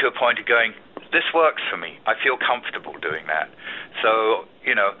getting to a point of going, this works for me. I feel comfortable doing that. So,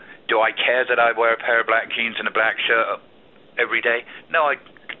 do I care that I wear a pair of black jeans and a black shirt every day? No,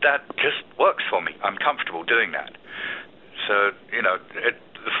 that just works for me. I'm comfortable doing that. So,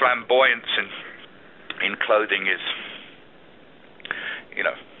 the flamboyance in clothing is,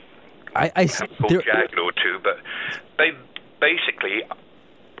 I full jacket or two, but basically,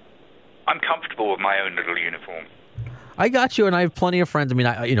 I'm comfortable with my own little uniform. I got you, and I have plenty of friends. I mean,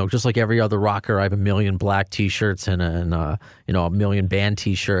 just like every other rocker, I have a million black T-shirts and a million band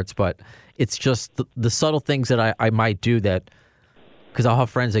T-shirts. But it's just the subtle things that I might do that, because I'll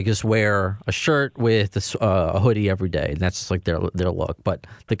have friends that just wear a shirt with a hoodie every day, and that's just like their look. But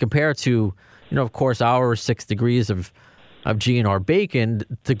to compare to, of course, our 6 degrees of G&R Bacon,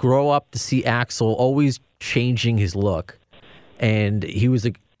 to grow up to see Axl always changing his look, and he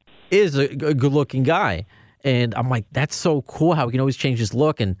is a good-looking guy. And I'm like, that's so cool how he can always change his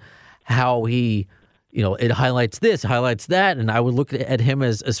look and how he, it highlights this, highlights that. And I would look at him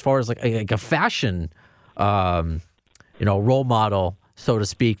as far as like a fashion, role model, so to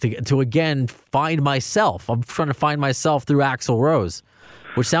speak, to again find myself. I'm trying to find myself through Axl Rose,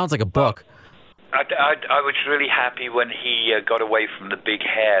 which sounds like a book. I was really happy when he got away from the big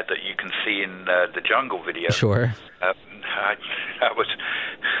hair that you can see in the Jungle video. Sure. That was.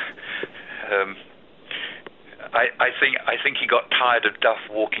 I think he got tired of Duff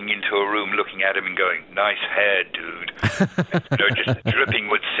walking into a room, looking at him and going, "Nice hair, dude," just dripping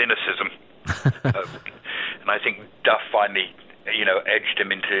with cynicism. And I think Duff finally, edged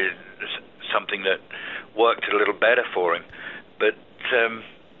him into something that worked a little better for him. But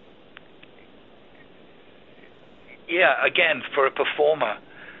again, for a performer,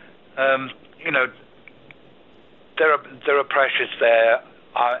 there are pressures there.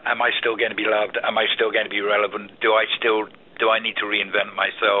 Am I still going to be loved? Am I still going to be relevant? Do I need to reinvent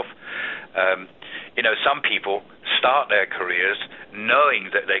myself? Some people start their careers knowing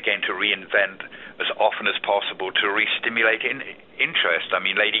that they're going to reinvent as often as possible to re-stimulate interest. I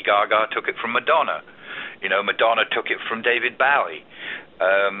mean, Lady Gaga took it from Madonna. Madonna took it from David Bowie.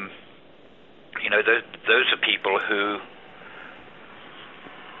 Those are people who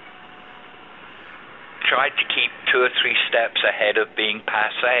tried to keep 2 or 3 steps ahead of being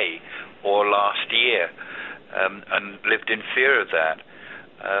passé or last year, and lived in fear of that.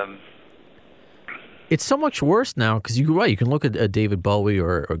 It's so much worse now because you're right. You can look at David Bowie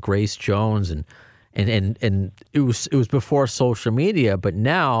or Grace Jones, and it was before social media, but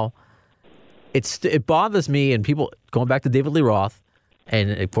now it bothers me. And people going back to David Lee Roth,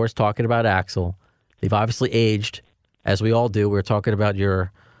 and of course talking about Axl, they've obviously aged, as we all do. We were talking about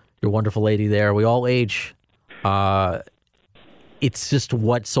your wonderful lady there. We all age. It's just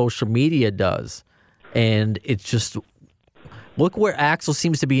what social media does. And it's just, look where Axl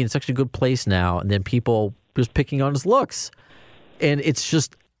seems to be in such a good place now, and then people just picking on his looks. And it's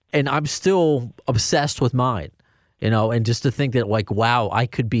just, and I'm still obsessed with mine, and just to think that, like, wow, I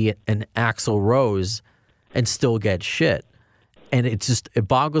could be an Axl Rose and still get shit. And it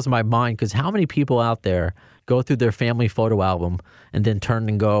boggles my mind, because how many people out there go through their family photo album and then turn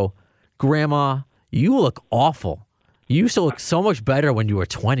and go, "Grandma, you look awful. You used to look so much better when you were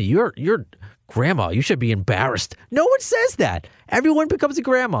 20. You're grandma. You should be embarrassed." No one says that. Everyone becomes a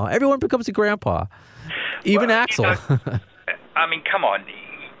grandma. Everyone becomes a grandpa. Even Axl. I mean, come on.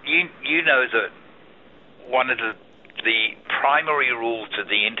 You know that one of the primary rules of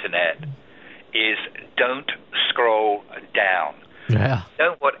the internet is don't scroll down. Yeah.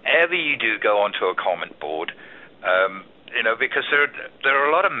 Don't, whatever you do, go onto a comment board. Because there are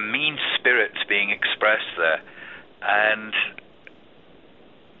a lot of mean spirits being expressed there, and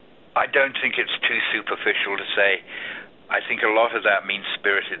I don't think it's too superficial to say, I think a lot of that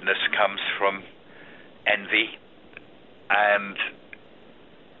mean-spiritedness comes from envy and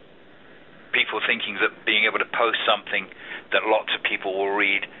people thinking that being able to post something that lots of people will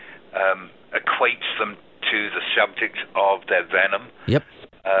read equates them to the subject of their venom. Yep.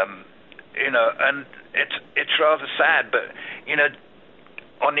 And it's rather sad, but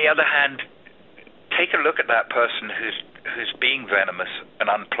on the other hand, take a look at that person who's being venomous and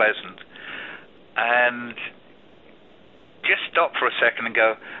unpleasant, and just stop for a second and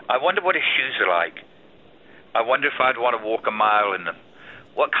go, I wonder what his shoes are like. I wonder if I'd want to walk a mile in them.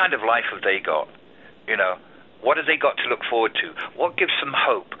 What kind of life have they got? What have they got to look forward to? What gives them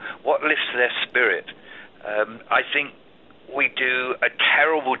hope? What lifts their spirit? I think we do a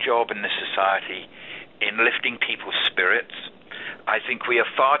terrible job in this society in lifting people's spirits. I think we are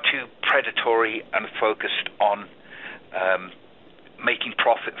far too predatory and focused on making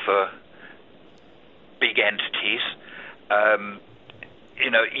profit for big entities.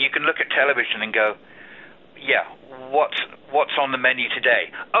 You can look at television and go, yeah, what's on the menu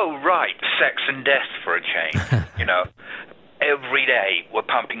today? Oh, right, sex and death for a change. Every day we're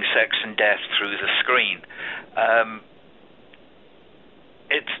pumping sex and death through the screen.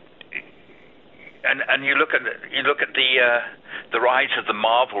 And you look at the rise of the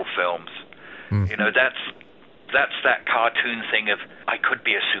Marvel films. Mm-hmm. That's that cartoon thing of I could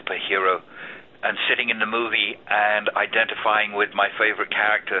be a superhero. and sitting in the movie and identifying with my favorite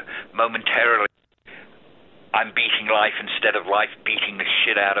character momentarily. I'm beating life instead of life beating the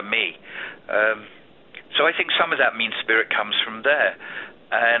shit out of me. So I think some of that mean spirit comes from there.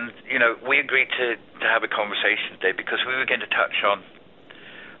 And, we agreed to have a conversation today because we were going to touch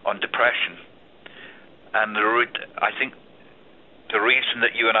on depression. And I think the reason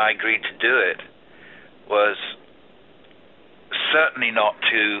that you and I agreed to do it was certainly not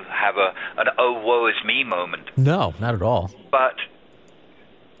to have an oh, woe is me moment. No, not at all. But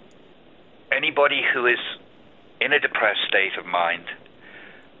anybody who is in a depressed state of mind,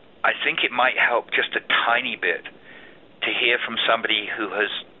 I think it might help just a tiny bit to hear from somebody who has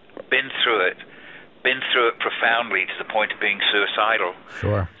been through it profoundly to the point of being suicidal.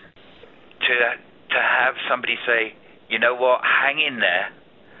 Sure. To have somebody say, you know what, hang in there,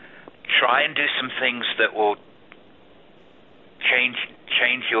 try and do some things that will change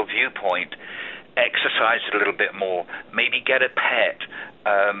your viewpoint, exercise it a little bit more, maybe get a pet,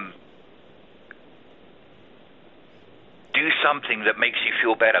 do something that makes you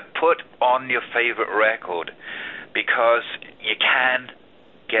feel better, put on your favorite record, because you can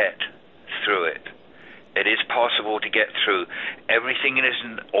get through it. It is possible to get through. Everything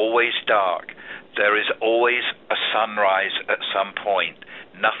isn't always dark. There is always a sunrise at some point.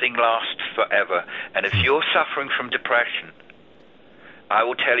 Nothing lasts forever. And if you're suffering from depression, I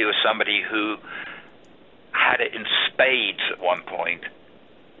will tell you, as somebody who had it in spades at one point,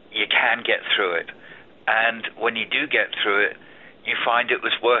 you can get through it. And when you do get through it, you find it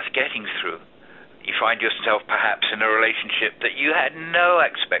was worth getting through. You find yourself perhaps in a relationship that you had no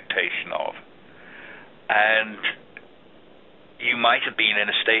expectation of. And you might have been in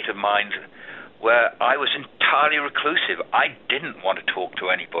a state of mind where I was entirely reclusive. I didn't want to talk to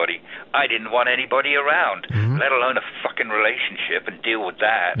anybody. I didn't want anybody around, let alone a fucking relationship and deal with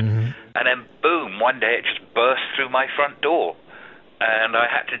that. And then, boom, one day it just burst through my front door, and I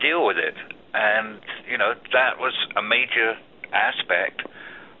had to deal with it. And, that was a major aspect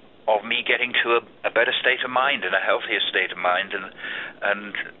of me getting to a better state of mind and a healthier state of mind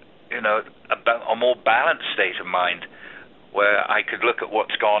and a more balanced state of mind, where I could look at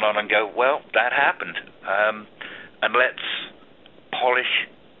what's gone on and go, well, that happened. And let's polish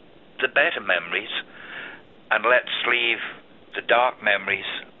the better memories, and let's leave the dark memories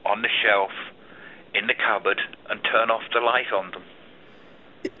on the shelf, in the cupboard, and turn off the light on them.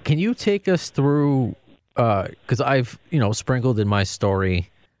 Can you take us through, because I've, sprinkled in my story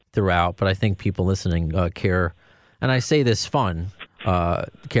throughout, but I think people listening care, and I say this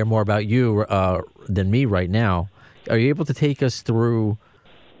care more about you than me right now. Are you able to take us through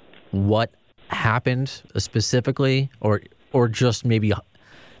what happened specifically, or just maybe, you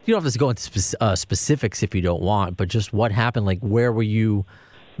don't have to go into specifics if you don't want, but just what happened? Like, where were you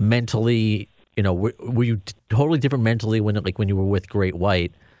mentally? Were you totally different mentally when you were with Great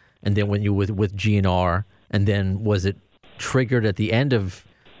White, and then when you were with GNR, and then was it triggered at the end of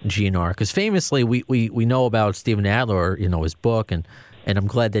GNR? Because famously, we know about Steven Adler, his book, and I'm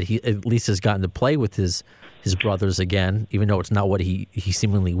glad that he at least has gotten to play with his brothers again, even though it's not what he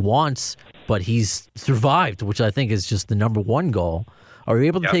seemingly wants, but he's survived, which I think is just the number one goal. Are you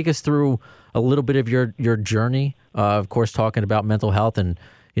able to take us through a little bit of your journey? Of course, talking about mental health and,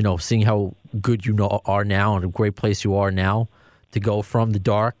 seeing how good you are now and a great place you are now to go from the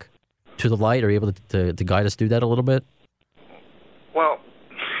dark to the light. Are you able to guide us through that a little bit? Well,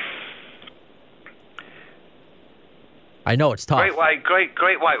 I know it's tough. Great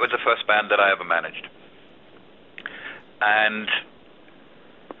White was the first band that I ever managed. And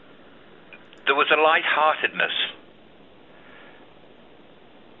there was a lightheartedness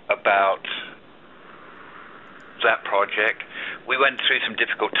about that project. We went through some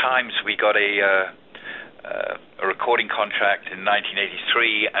difficult times. We got a recording contract in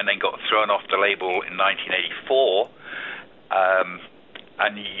 1983 and then got thrown off the label in 1984.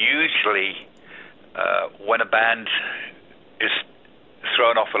 And usually when a band is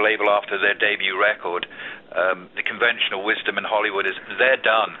thrown off a label after their debut record, the conventional wisdom in Hollywood is they're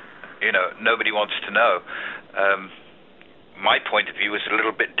done. Nobody wants to know. My point of view was a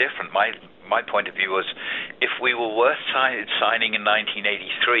little bit different. My point of view was, if we were worth signing in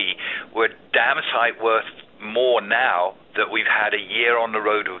 1983, we're damn sight worth more now that we've had a year on the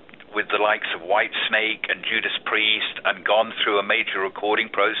road with the likes of Whitesnake and Judas Priest and gone through a major recording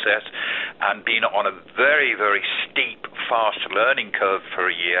process and been on a very, very steep, fast learning curve for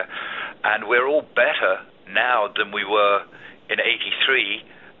a year. And we're all better now than we were in 83.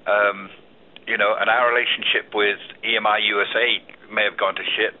 And our relationship with EMI USA may have gone to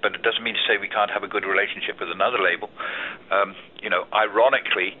shit, but it doesn't mean to say we can't have a good relationship with another label.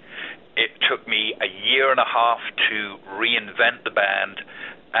 Ironically, it took me a year and a half to reinvent the band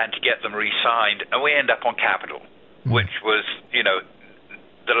and to get them re-signed, and we ended up on Capitol, which was,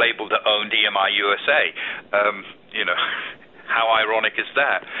 the label that owned EMI USA. How ironic is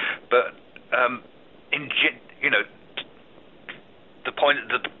that? But the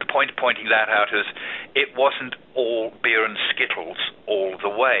point of pointing that out is it wasn't all beer and Skittles all the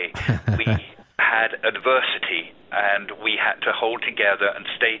way. We had adversity, and we had to hold together and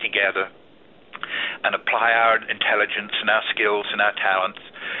stay together and apply our intelligence and our skills and our talents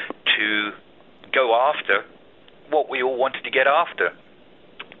to go after what we all wanted to get after.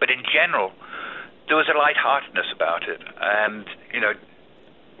 But in general, there was a lightheartedness about it. And,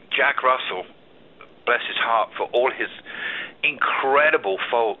 Jack Russell, bless his heart, for all his incredible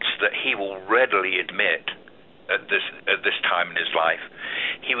faults that he will readily admit at this time in his life,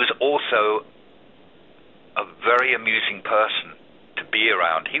 he was also a very amusing person to be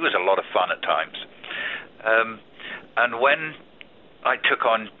around. He was a lot of fun at times. And when I took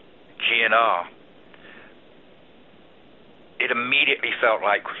on GNR, it immediately felt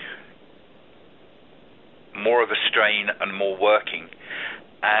like more of a strain and more working.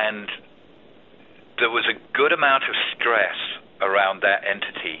 And there was a good amount of stress around that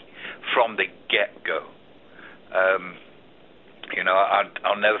entity from the get-go.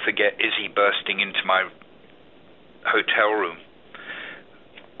 I'll never forget Izzy bursting into my hotel room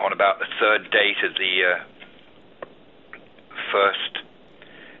on about the third date of the first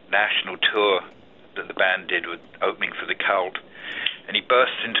national tour that the band did with opening for The Cult. And he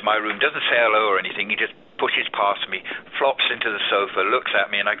bursts into my room, doesn't say hello or anything, he just pushes past me, flops into the sofa, looks at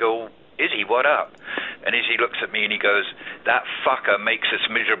me, and I go, Izzy, what up? And Izzy looks at me and he goes, that fucker makes us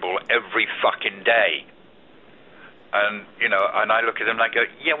miserable every fucking day. And, and I look at him and I go,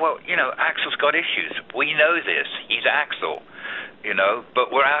 yeah, well, Axl's got issues. We know this. He's Axl,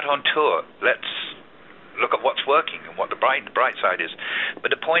 but we're out on tour. Let's look at what's working and what the bright side is.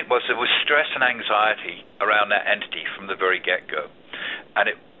 But the point was there was stress and anxiety around that entity from the very get-go. And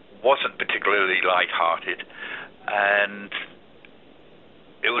it wasn't particularly light-hearted. And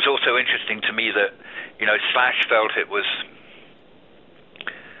it was also interesting to me that, Slash felt it was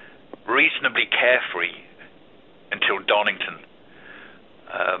reasonably carefree until Donington.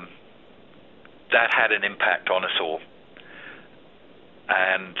 That had an impact on us all.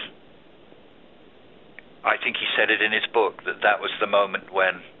 And I think he said it in his book that was the moment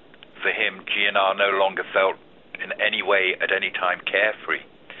when, for him, GNR no longer felt in any way at any time carefree.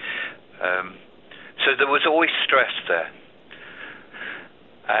 So there was always stress there.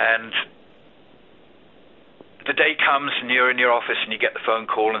 And the day comes and you're in your office and you get the phone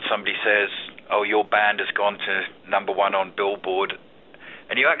call and somebody says, oh, your band has gone to #1 on Billboard.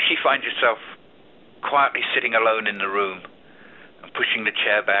 And you actually find yourself quietly sitting alone in the room and pushing the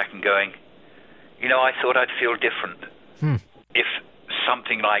chair back and going, I thought I'd feel different if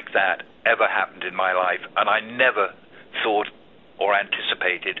something like that ever happened in my life. And I never thought or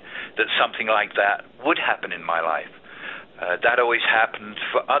anticipated that something like that would happen in my life. That always happened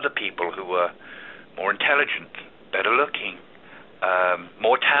for other people who were more intelligent, better looking,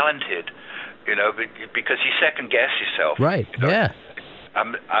 more talented, because you second guess yourself. Right, yeah.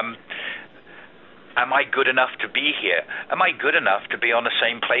 Am I good enough to be here? Am I good enough to be on the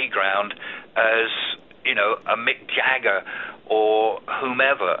same playground as, a Mick Jagger or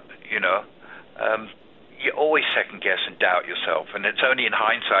whomever, You always second guess and doubt yourself. And it's only in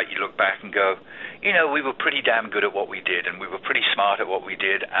hindsight you look back and go, we were pretty damn good at what we did, and we were pretty smart at what we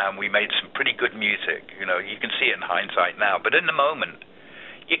did, and we made some pretty good music. You can see it in hindsight now. But in the moment,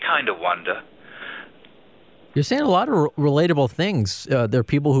 you kind of wonder. You're saying a lot of relatable things. There are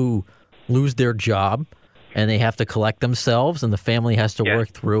people who lose their job and they have to collect themselves, and the family has to work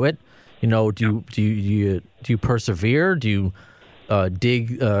through it. Do you persevere? Do you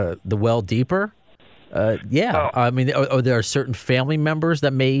dig the well deeper? I mean, are there certain family members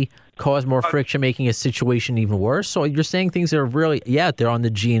that may cause more friction, making a situation even worse? So you're saying things that are really, they're on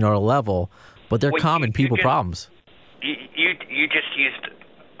the GNR level, but they're common people problems. You just used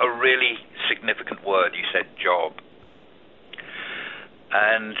a really significant word. You said job.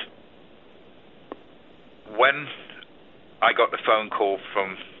 And when I got the phone call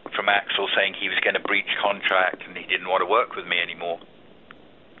from Axl saying he was going to breach contract and he didn't want to work with me anymore,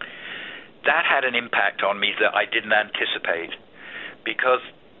 that had an impact on me that I didn't anticipate. Because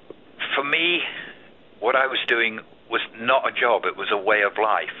for me, what I was doing was not a job, it was a way of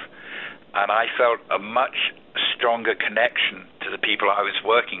life. And I felt a much stronger connection to the people I was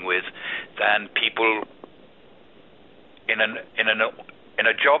working with than people in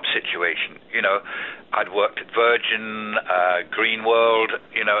a job situation. I'd worked at Virgin, Green World,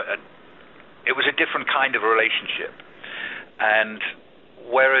 it was a different kind of relationship. And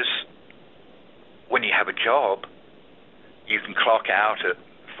whereas when you have a job, you can clock out at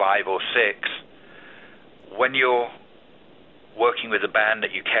 5 or 6. When you're working with a band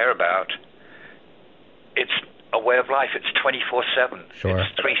that you care about, it's a way of life. It's 24/7. Sure.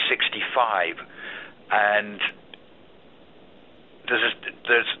 It's 365. And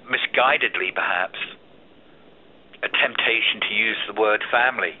there's misguidedly, perhaps, a temptation to use the word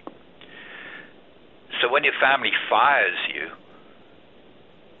family. So when your family fires you,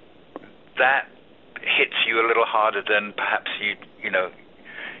 that hits you a little harder than perhaps you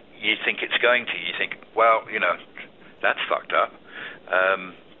think it's going to. You think, well, that's fucked up,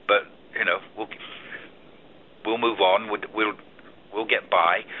 but we'll move on. We'll get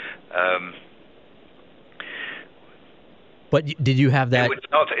by. But did you have that?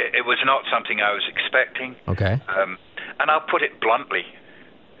 It was not something I was expecting. Okay. And I'll put it bluntly.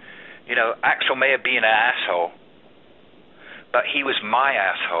 Axl may have been an asshole, but he was my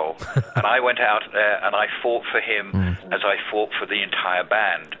asshole, and I went out there and I fought for him as I fought for the entire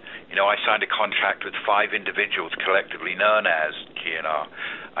band. I signed a contract with 5 individuals, collectively known as GNR.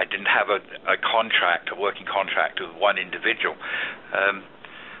 I didn't have a working contract with one individual.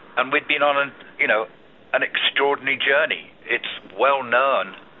 And we'd been on an extraordinary journey. It's well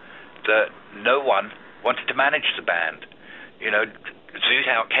known that no one wanted to manage the band.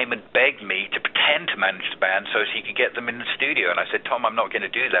 Zutaut came and begged me to pretend to manage the band so he could get them in the studio. And I said, Tom, I'm not going to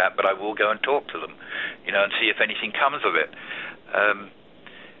do that, but I will go and talk to them, and see if anything comes of it.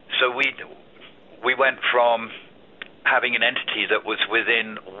 So we went from having an entity that was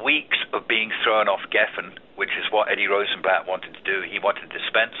within weeks of being thrown off Geffen, which is what Eddie Rosenblatt wanted to do. He wanted to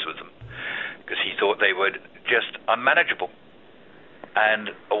dispense with them because he thought they were just unmanageable and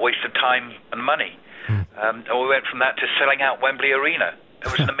a waste of time and money. And we went from that to selling out Wembley Arena.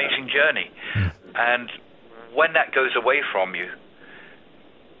 It was an amazing journey. And when that goes away from you,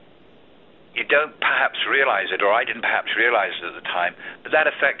 you don't perhaps realize it, or I didn't perhaps realize it at the time, but that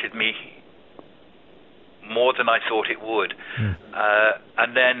affected me more than I thought it would.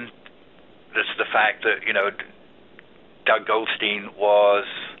 And then there's the fact that, Doug Goldstein was,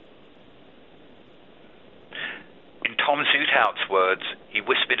 in Tom Zutaut's words, he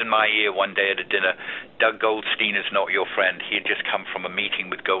whispered in my ear one day at a dinner, Doug Goldstein is not your friend. He had just come from a meeting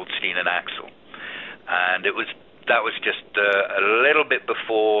with Goldstein and Axl. And that was just a little bit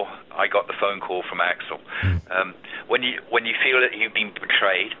before I got the phone call from Axl. When you feel that you've been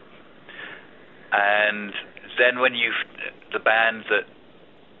betrayed, and then when the band that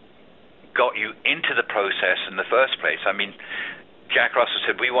got you into the process in the first place, I mean, Jack Russell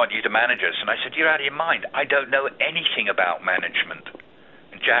said, we want you to manage us. And I said, you're out of your mind. I don't know anything about management.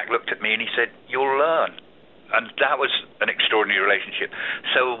 And Jack looked at me and he said, you'll learn. And that was an extraordinary relationship.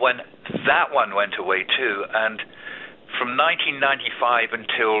 So when that one went away too, and from 1995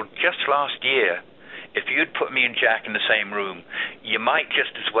 until just last year, if you'd put me and Jack in the same room, you might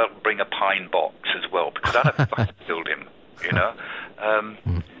just as well bring a pine box as well, because I'd have fucking killed him,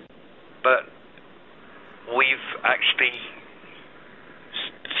 But we've actually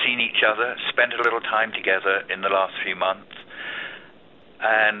seen each other, spent a little time together in the last few months,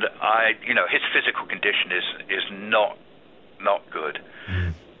 and his physical condition is not good,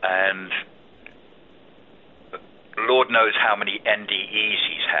 and Lord knows how many NDEs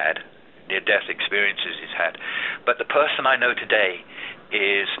he's had, near-death experiences he's had. But the person I know today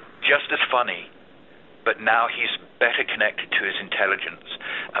is just as funny, but now he's better connected to his intelligence,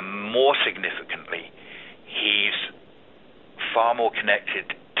 and more significantly, he's far more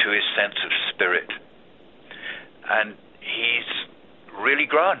connected to his sense of spirit, and he's really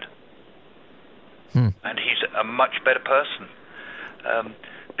grown, and he's a much better person.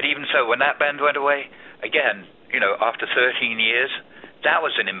 But even so, when that band went away, again, after 13 years, that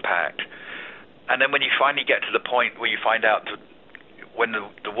was an impact. And then when you finally get to the point where you find out that when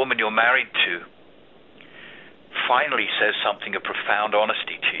the woman you're married to finally says something of profound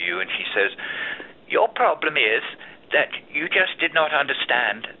honesty to you, and she says, your problem is that you just did not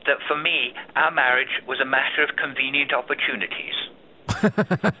understand that for me, our marriage was a matter of convenient opportunities.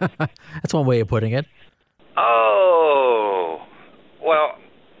 That's one way of putting it. Oh, well,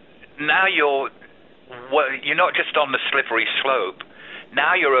 now you're not just on the slippery slope.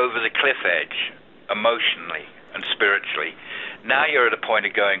 Now you're over the cliff edge, emotionally and spiritually. Now you're at a point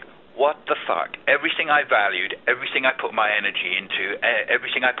of going, what the fuck? Everything I valued, everything I put my energy into,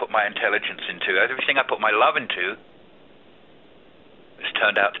 everything I put my intelligence into, everything I put my love into, has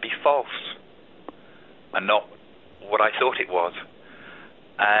turned out to be false and not what I thought it was.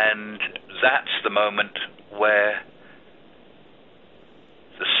 And that's the moment where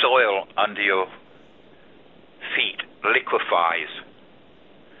the soil under your feet liquefies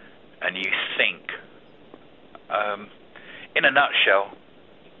and you sink. In a nutshell,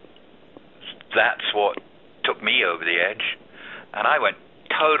 that's what took me over the edge, and I went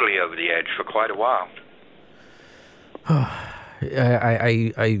totally over the edge for quite a while.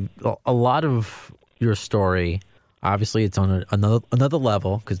 A lot of your story, obviously, it's on another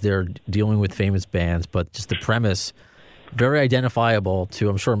level because they're dealing with famous bands, but just the premise, very identifiable to,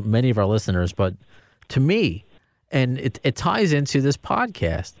 I'm sure, many of our listeners, but to me, and it ties into this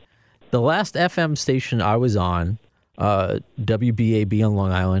podcast. The last FM station I was on, WBAB on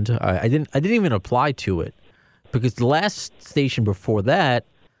Long Island, I didn't even apply to it because the last station before that,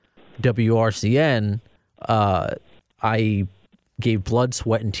 WRCN, I gave blood,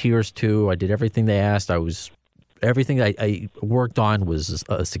 sweat, and tears to. I did everything they asked. Everything I worked on was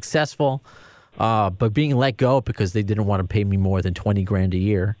successful, but being let go because they didn't want to pay me more than $20,000 a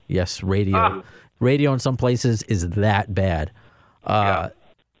year. Yes, radio in some places is that bad.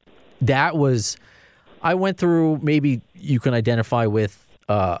 That was, I went through, maybe you can identify with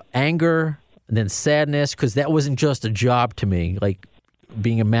anger and then sadness, because that wasn't just a job to me. Like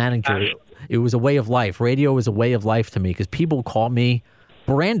being a manager, it was a way of life. Radio was a way of life to me because people call me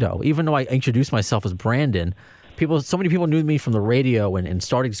Brando, even though I introduced myself as Brandon. So many people knew me from the radio and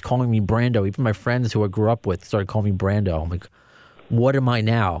started just calling me Brando. Even my friends who I grew up with started calling me Brando. I'm like, what am I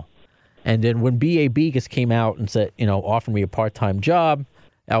now? And then when BAB just came out and said, offered me a part-time job,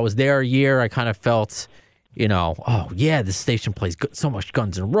 I was there a year. I kind of felt, oh yeah, this station plays so much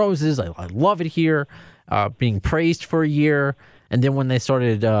Guns N' Roses. I love it here. Being praised for a year. And then when they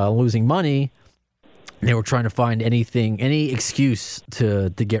started losing money, they were trying to find any excuse to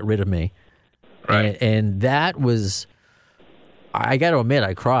get rid of me. Right. And that was, I got to admit,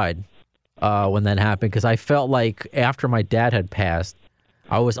 I cried when that happened because I felt like after my dad had passed,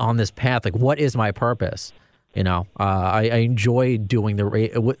 I was on this path. Like, what is my purpose? I enjoyed doing the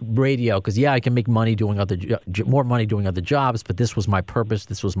radio because, I can make money doing more money doing other jobs, but this was my purpose.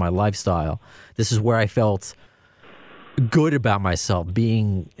 This was my lifestyle. This is where I felt good about myself,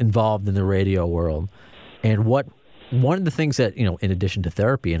 being involved in the radio world. And one of the things that, in addition to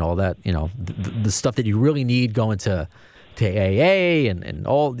therapy and all that, the stuff that you really need going to AA and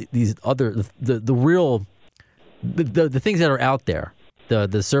all these other, the real, the things that are out there,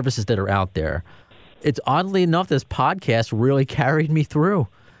 the services that are out there, it's oddly enough, this podcast really carried me through.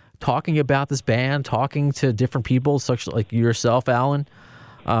 Talking about this band, talking to different people, such like yourself, Alan,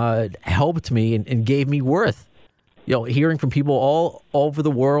 helped me and gave me worth. Hearing from people all over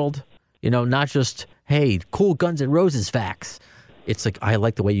the world, not just, hey, cool Guns N' Roses facts. It's like, I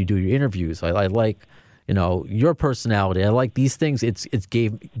like the way you do your interviews. I like, your personality. I like these things. It's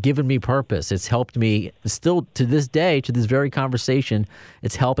given me purpose. It's helped me still to this day, to this very conversation.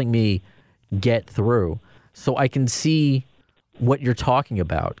 It's helping me get through. So I can see what you're talking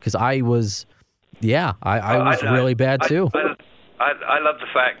about because I was, I was really bad too. I love the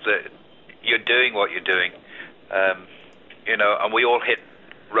fact that you're doing what you're doing. And we all hit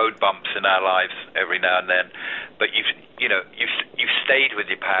road bumps in our lives every now and then, but you've stayed with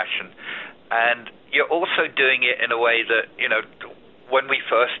your passion, and you're also doing it in a way that, when we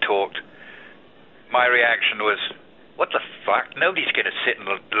first talked, my reaction was, what the fuck? Nobody's going to sit and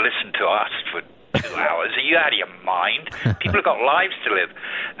listen to us for 2 hours. Are you out of your mind? People have got lives to live.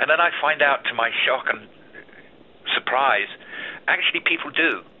 And then I find out, to my shock and surprise, actually people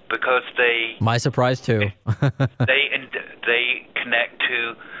do. Because my surprise too. they connect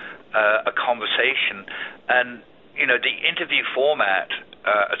to a conversation, and the interview format,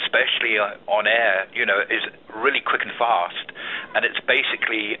 especially on air, is really quick and fast, and it's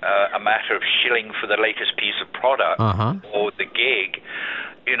basically a matter of shilling for the latest piece of product or the gig.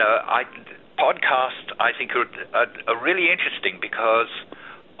 Podcasts I think are really interesting because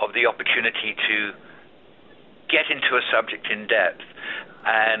of the opportunity to get into a subject in depth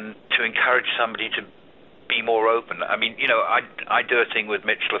and to encourage somebody to be more open. I mean, I do a thing with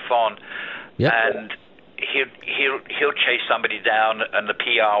Mitch Lafon, and he'll chase somebody down, and the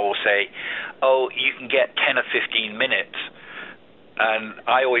PR will say, "Oh, you can get 10 or 15 minutes," and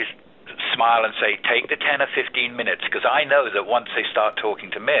I always smile and say, "Take the 10 or 15 minutes," because I know that once they start talking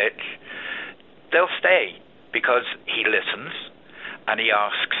to Mitch, they'll stay because he listens and he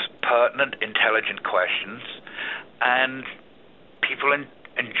asks pertinent, intelligent questions, and people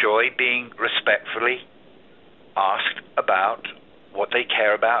enjoy being respectfully asked about what they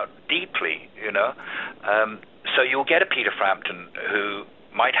care about deeply, So you'll get a Peter Frampton who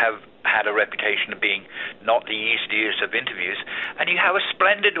might have had a reputation of being not the easiest of interviews, and you have a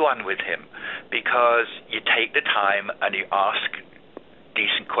splendid one with him because you take the time and you ask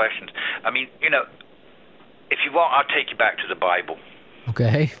decent questions. I mean, if you want, I'll take you back to the Bible.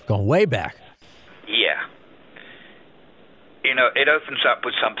 Okay, going way back. Yeah. It opens up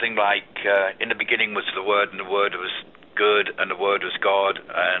with something like, in the beginning was the Word, and the Word was good, and the Word was God,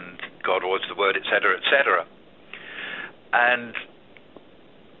 and God was the Word, etc., etc. And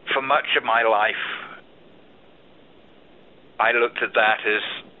for much of my life, I looked at that as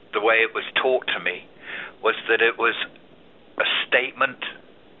the way it was taught to me, was that it was a statement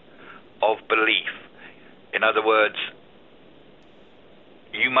of belief. In other words,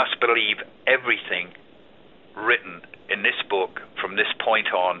 you must believe everything written in this book from this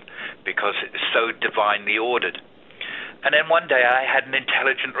point on because it is so divinely ordered. And then one day I had an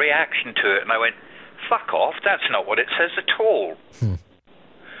intelligent reaction to it, and I went, fuck off, that's not what it says at all.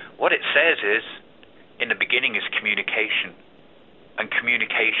 What it says is, in the beginning is communication, and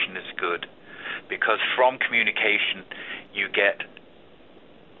communication is good, because from communication you get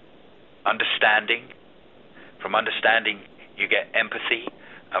understanding, from understanding you get empathy,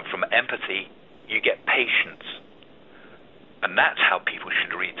 and from empathy you get patience. And that's how people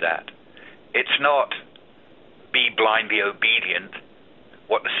should read that. It's not be blindly obedient.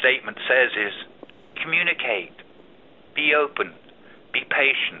 What the statement says is communicate, be open, be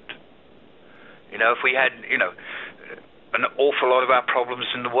patient. If we had, an awful lot of our problems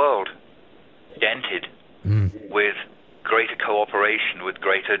in the world dented with greater cooperation, with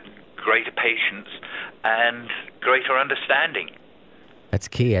greater patience, and greater understanding. That's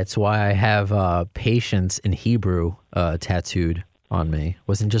key. That's why I have patience in Hebrew tattooed on me. It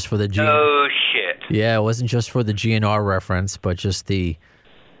wasn't just for the No shit. Yeah, it wasn't just for the GNR reference, but just the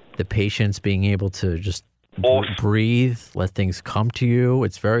patience, being able to just breathe, let things come to you.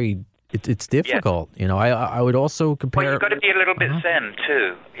 It's very, it's difficult. Yeah. I would also compare. Well, you've got to be a little bit zen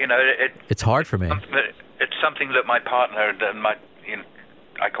too. It's hard for me. It's something that my partner and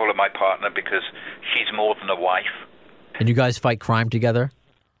I call her my partner because she's more than a wife. And you guys fight crime together?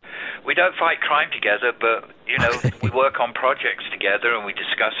 We don't fight crime together, but, we work on projects together, and we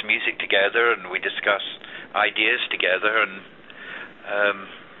discuss music together, and we discuss ideas together, and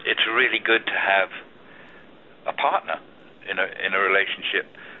it's really good to have a partner in a relationship.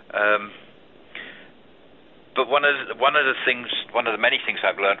 But one of the many things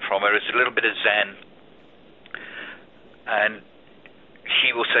I've learned from her is a little bit of Zen. And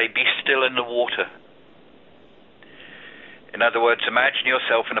she will say, be still in the water. In other words, imagine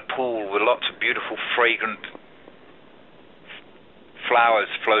yourself in a pool with lots of beautiful, fragrant flowers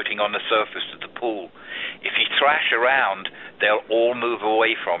floating on the surface of the pool. If you thrash around, they'll all move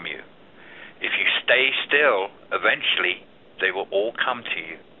away from you. If you stay still, eventually they will all come to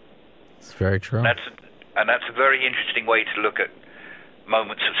you. It's very true. That's a very interesting way to look at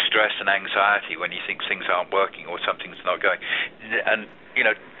moments of stress and anxiety when you think things aren't working or something's not going. And,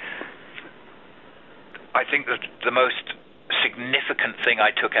 I think that the most significant thing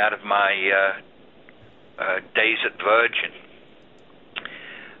I took out of my days at Virgin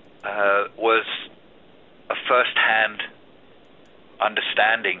was a first-hand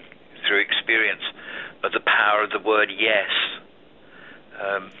understanding through experience of the power of the word yes.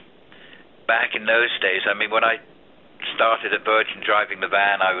 Back in those days, when I started at Virgin driving the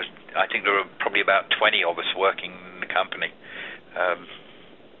van, I think there were probably about 20 of us working in the company.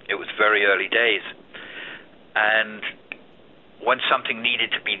 It was very early days. And when something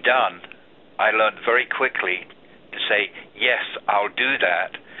needed to be done, I learned very quickly to say, yes, I'll do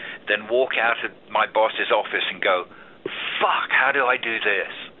that, then walk out of my boss's office and go, fuck, how do I do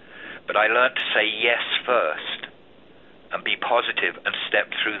this? But I learned to say yes first and be positive and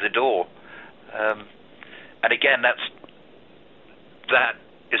step through the door. And again, that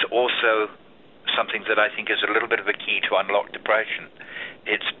is also something that I think is a little bit of a key to unlock depression.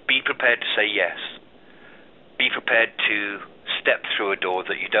 It's be prepared to say yes. Be prepared to step through a door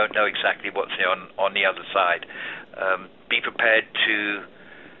that you don't know exactly what's on the other side. Be prepared to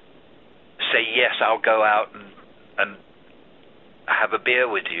say, yes, I'll go out and have a beer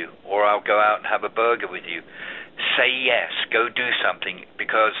with you, or I'll go out and have a burger with you. Say yes, go do something,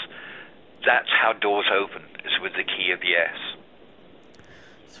 because that's how doors open, is with the key of yes.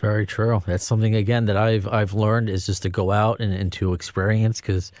 It's very true. That's something, again, that I've learned is just to go out and to experience,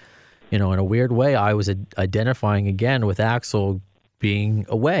 because in a weird way, I was identifying again with Axl being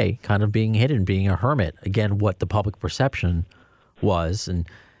away, kind of being hidden, being a hermit. Again, what the public perception was. And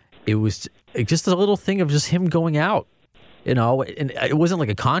it was just a little thing of just him going out, and it wasn't like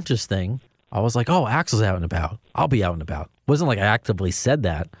a conscious thing. I was like, oh, Axl's out and about. I'll be out and about. It wasn't like I actively said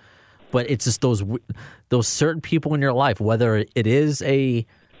that, but it's just those certain people in your life, whether it is a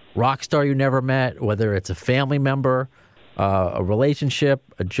rock star you never met, whether it's a family member, a relationship,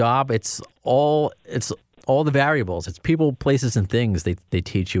 a job. It's all the variables. It's people, places, and things they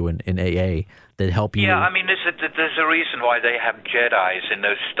teach you in AA that help you. Yeah, I mean, there's a reason why they have Jedis in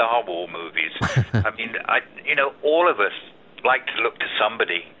those Star Wars movies. I mean, all of us like to look to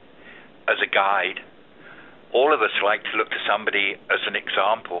somebody as a guide. All of us like to look to somebody as an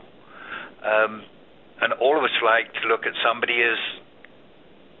example. And all of us like to look at somebody as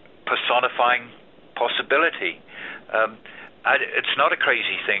personifying possibility. It's not a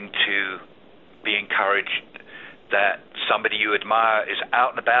crazy thing to be encouraged that somebody you admire is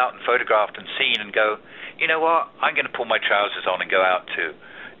out and about and photographed and seen and go, you know what, I'm going to pull my trousers on and go out too.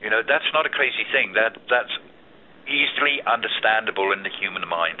 That's not a crazy thing. That's easily understandable in the human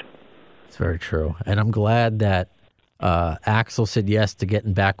mind. It's very true. And I'm glad that Axl said yes to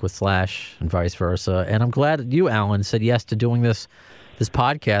getting back with Slash and vice versa. And I'm glad that you, Alan, said yes to doing this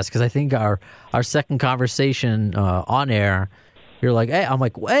podcast, because I think our second conversation on air, you're like, hey, I'm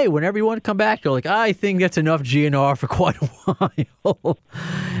like, hey, whenever you want to come back, you're like, I think that's enough GNR for quite a while.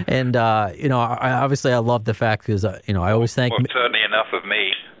 And, I love the fact because, I always thank... Well, certainly enough of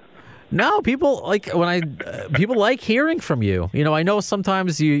me. No, people like people like hearing from you. I know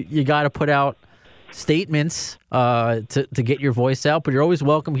sometimes you got to put out statements to get your voice out, but you're always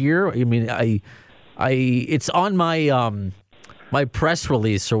welcome here. I mean, it's on my my press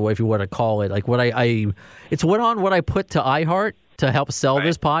release, or if you want to call it, like what it's what I put to iHeart to help sell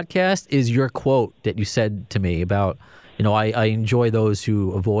this podcast is your quote that you said to me about, I enjoy those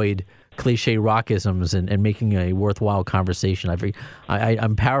who avoid cliche rockisms and making a worthwhile conversation.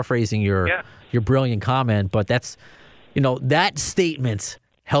 I'm paraphrasing your brilliant comment, but that's, that statement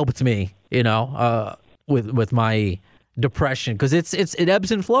helped me, with my depression, because it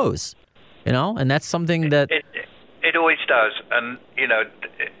ebbs and flows, and that's something that it always does. And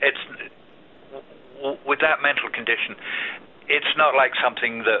it's with that mental condition, it's not like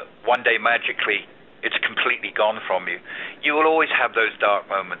something that one day magically it's completely gone from you. You will always have those dark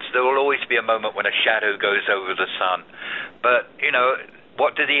moments. There will always be a moment when a shadow goes over the sun. But,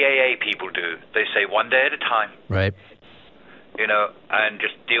 what do the AA people do? They say one day at a time. Right. And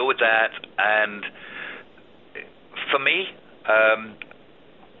just deal with that. And for me,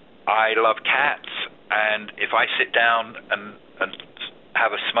 I love cats. And if I sit down and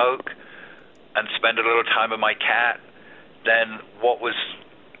have a smoke and spend a little time with my cat, then what was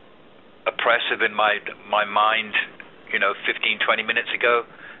oppressive in my mind, 15, 20 minutes ago,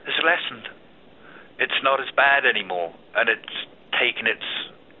 has lessened. It's not as bad anymore, and it's taken its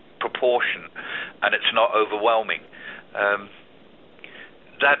proportion, and it's not overwhelming.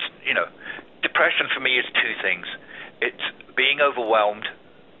 That's, depression for me is two things. It's being overwhelmed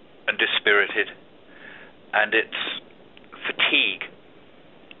and dispirited, and it's fatigue,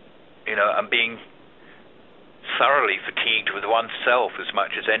 and being thoroughly fatigued with oneself as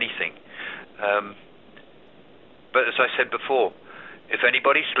much as anything. But as I said before, if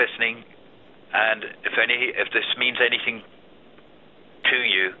anybody's listening, and if this means anything to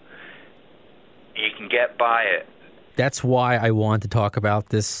you, you can get by it. That's why I wanted to talk about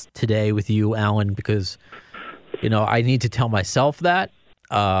this today with you, Alan, because I need to tell myself that.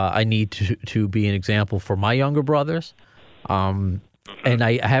 I need to be an example for my younger brothers, and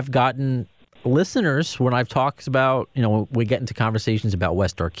I have gotten listeners when I've talked about, we get into conversations about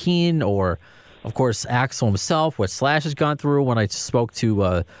Wes Darkeen, or of course Axl himself, what Slash has gone through. When I spoke to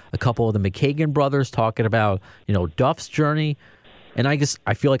a couple of the McKagan brothers talking about, Duff's journey, and I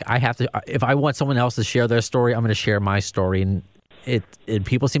feel like I have to, if I want someone else to share their story, I'm going to share my story, and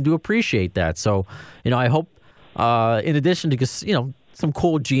people seem to appreciate that. So, I hope, in addition to some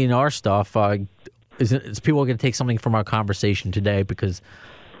cool GNR stuff, is people are going to take something from our conversation today, because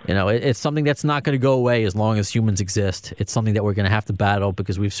it's something that's not going to go away as long as humans exist. It's something that we're going to have to battle,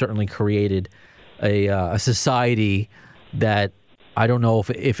 because we've certainly created a society that I don't know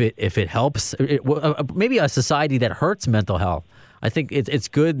if it helps. Maybe a society that hurts mental health. I think it's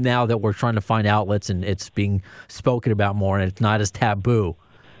good now that we're trying to find outlets, and it's being spoken about more, and it's not as taboo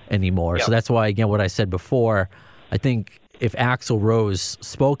anymore. Yep. So that's why, again, what I said before, I think if Axl Rose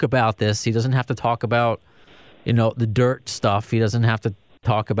spoke about this, he doesn't have to talk about, the dirt stuff. He doesn't have to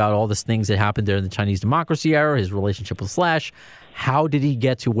talk about all these things that happened during the Chinese democracy era, his relationship with Slash. How did he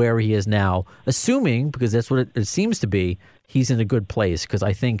get to where he is now? Assuming, because that's what it seems to be, he's in a good place, because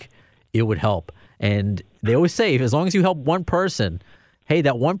I think it would help. And they always say, as long as you help one person, hey,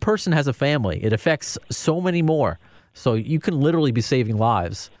 that one person has a family. It affects so many more. So you can literally be saving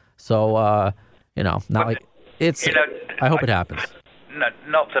lives. So, I hope it happens.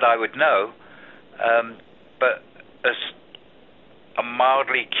 Not that I would know, but as a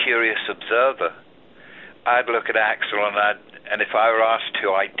mildly curious observer, I'd look at Axel and if I were asked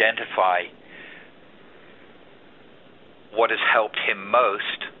to identify what has helped him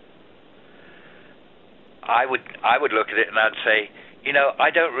most, I would look at it and I'd say, I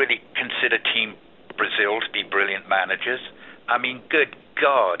don't really consider Team Brazil to be brilliant managers. I mean, good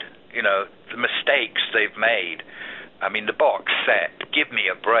God, the mistakes they've made. I mean, the box set, give me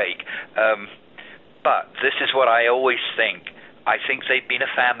a break. But this is what I always think. I think they've been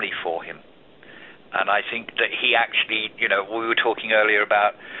a family for him. And I think that he actually, we were talking earlier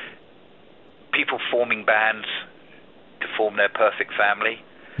about people forming bands to form their perfect family.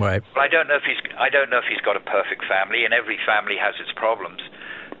 Right. But I don't know if he's got a perfect family, and every family has its problems.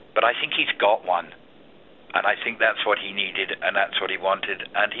 But I think he's got one. And I think that's what he needed, and that's what he wanted,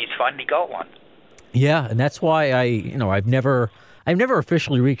 and he's finally got one. Yeah, and that's why I've never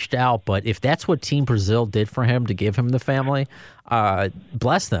officially reached out, but if that's what Team Brazil did for him to give him the family,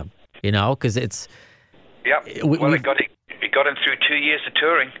 bless them, because it's... Yep. It got him through 2 years of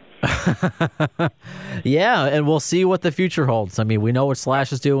touring. Yeah, and we'll see what the future holds. I mean, we know what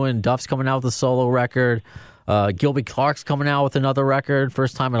Slash is doing. Duff's coming out with a solo record. Gilby Clarke's coming out with another record,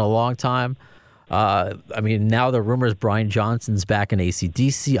 first time in a long time. I mean, now the rumors Brian Johnson's back in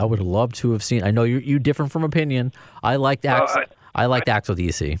AC/DC. I would have loved to have seen. I know you different from opinion. I liked Axl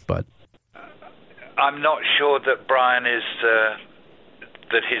DC, but I'm not sure that Brian is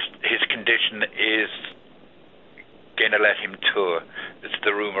that his condition is going to let him tour. It's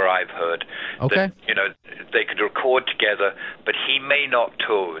the rumor I've heard. Okay. That, they could record together, but he may not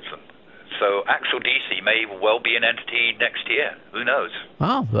tour with them. So Axl DC may well be an entity next year. Who knows?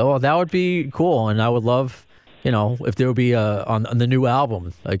 Oh, well, that would be cool, and I would love, if there would be on the new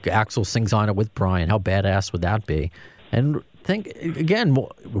album, like Axl sings on it with Brian. How badass would that be? And think again,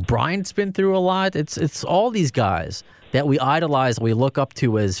 Brian's been through a lot. It's all these guys that we idolize, we look up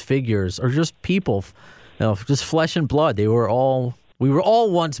to as figures, or just people, just flesh and blood. We were all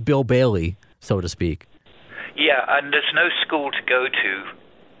once Bill Bailey, so to speak. Yeah, and there's no school to go to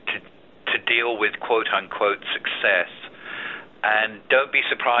deal with quote-unquote success. And don't be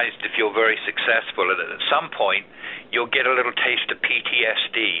surprised if you're very successful. At some point, you'll get a little taste of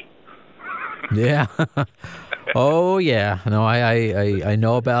PTSD. Yeah. Oh, yeah. No, I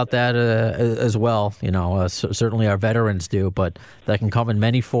know about that as well. Certainly our veterans do, but that can come in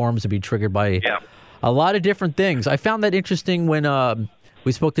many forms and be triggered by a lot of different things. I found that interesting when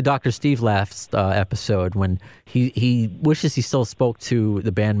we spoke to Dr. Steve last episode, when he wishes he still spoke to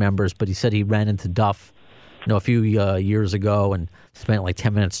the band members, but he said he ran into Duff, a few years ago and spent like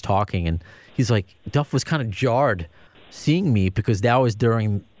 10 minutes talking. And he's like, Duff was kind of jarred seeing me because that was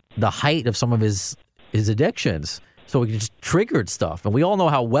during the height of some of his addictions. So he just triggered stuff. And we all know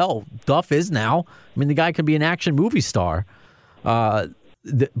how well Duff is now. I mean, the guy could be an action movie star. But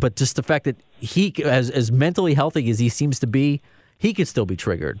just the fact that he, as mentally healthy as he seems to be, he could still be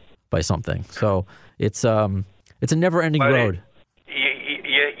triggered by something. So it's a never-ending road.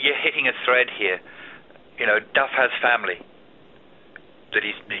 You're hitting a thread here. Duff has family that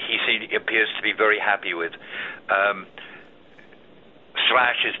he appears to be very happy with.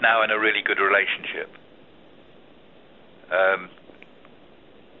 Slash is now in a really good relationship.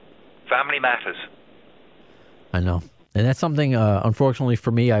 Family matters. I know. And that's something, unfortunately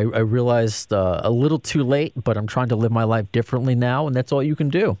for me, I realized a little too late, but I'm trying to live my life differently now, and that's all you can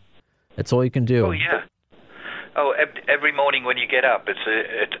do. That's all you can do. Oh, yeah. Oh, every morning when you get up,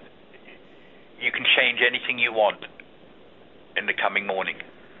 you can change anything you want in the coming morning.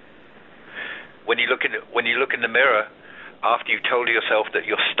 When you look in the mirror, after you've told yourself that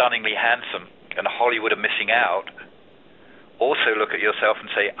you're stunningly handsome and Hollywood are missing out, also look at yourself and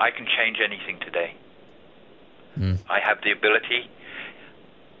say, I can change anything today. I have the ability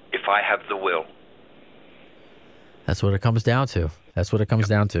if I have the will. That's what it comes down to.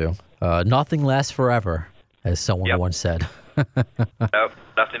 Down to. Nothing lasts forever, as someone once said. No,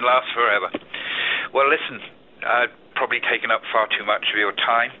 nothing lasts forever. Well, listen, I've probably taken up far too much of your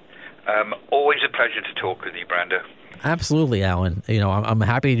time. Always a pleasure to talk with you, Brando. Absolutely, Alan. I'm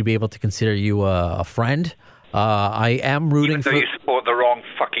happy to be able to consider you a friend. I am rooting Even though you support the wrong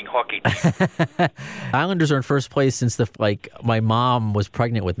fucking hockey team. Islanders are in first place since my mom was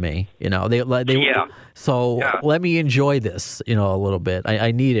pregnant with me. So let me enjoy this, a little bit.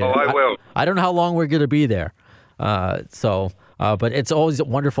 I need it. Oh, I will. I don't know how long we're going to be there. But it's always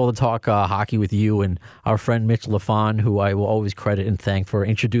wonderful to talk hockey with you and our friend Mitch LaFon, who I will always credit and thank for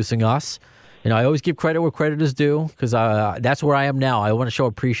introducing us. I always give credit where credit is due because that's where I am now. I want to show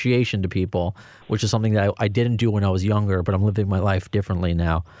appreciation to people, which is something that I didn't do when I was younger, but I'm living my life differently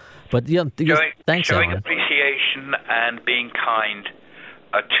now. But thanks, showing Alan. Appreciation and being kind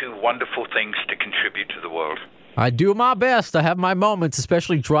are two wonderful things to contribute to the world. I do my best. I have my moments,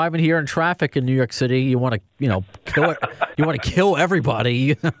 especially driving here in traffic in New York City. You want to, kill it. You want to kill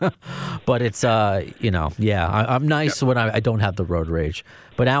everybody, but it's, I'm nice when I don't have the road rage.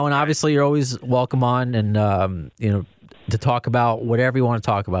 But Alan, obviously, you're always welcome on, and to talk about whatever you want to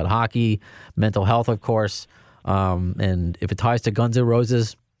talk about: hockey, mental health, of course, and if it ties to Guns N'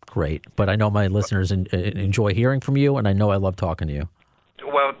 Roses, great. But I know my listeners enjoy hearing from you, and I know I love talking to you.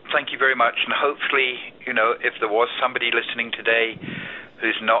 Well, thank you very much, and hopefully, if there was somebody listening today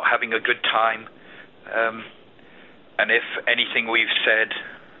who's not having a good time, and if anything we've said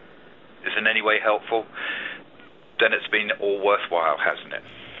is in any way helpful, then it's been all worthwhile, hasn't it?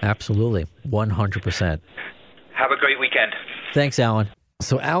 Absolutely, 100%. Have a great weekend. Thanks, Alan.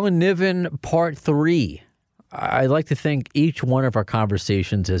 So, Alan Niven, part 3. I like to think each one of our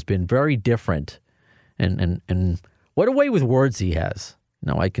conversations has been very different, and what a way with words he has.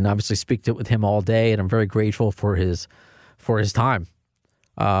 I can obviously speak with him all day, and I'm very grateful for his time.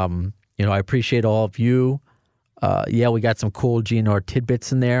 I appreciate all of you. We got some cool GNR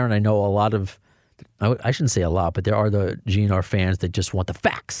tidbits in there, and I know a lot of, I shouldn't say a lot, but there are the GNR fans that just want the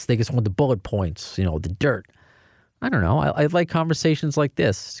facts. They just want the bullet points, the dirt. I don't know. I like conversations like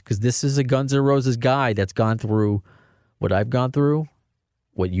this because this is a Guns N' Roses guy that's gone through what I've gone through,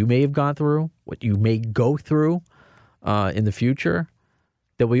 what you may have gone through, what you may go through in the future,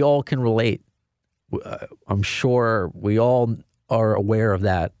 that we all can relate. I'm sure we all are aware of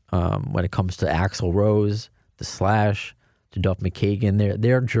that when it comes to Axl Rose, the Slash, to Duff McKagan,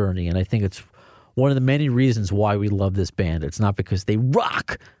 their journey. And I think it's one of the many reasons why we love this band. It's not because they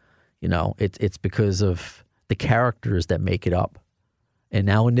rock, it's because of the characters that make it up. And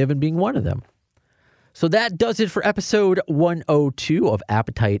Alan Niven being one of them. So that does it for episode 102 of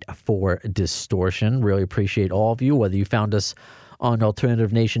Appetite for Distortion. Really appreciate all of you, whether you found us on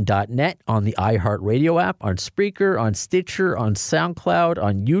alternativenation.net, on the iHeartRadio app, on Spreaker, on Stitcher, on SoundCloud,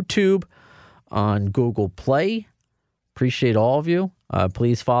 on YouTube, on Google Play. Appreciate all of you.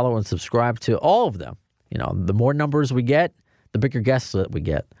 Please follow and subscribe to all of them. The more numbers we get, the bigger guests that we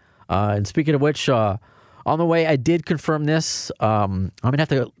get. And speaking of which, on the way, I did confirm this. I'm going to have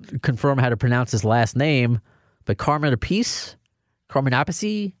to confirm how to pronounce his last name, but Carmen Appice, from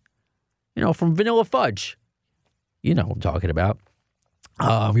Vanilla Fudge. You know what I'm talking about.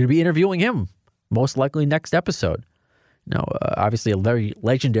 I'm going to be interviewing him, most likely next episode. Obviously a very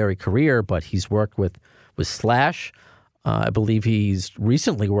legendary career, but he's worked with Slash. I believe he's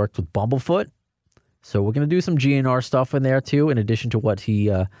recently worked with Bumblefoot. So we're going to do some GNR stuff in there too, in addition to what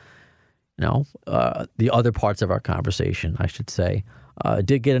he, the other parts of our conversation, I should say.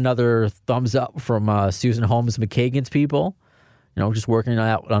 Did get another thumbs up from Susan Holmes McKagan's people, just working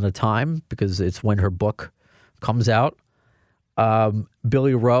out on a time because it's when her book comes out.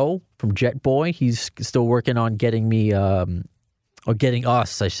 Billy Rowe from Jet Boy, he's still working on getting me, or getting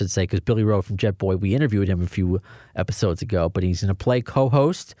us, I should say, because Billy Rowe from Jet Boy, we interviewed him a few episodes ago, but he's going to play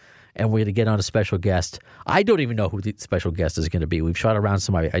co-host, and we're going to get on a special guest. I don't even know who the special guest is going to be. We've shot around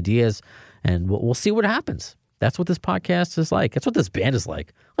some ideas, and we'll see what happens. That's what this podcast is like. That's what this band is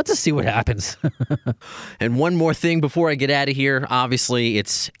like. Let's just see what happens. And one more thing before I get out of here. Obviously,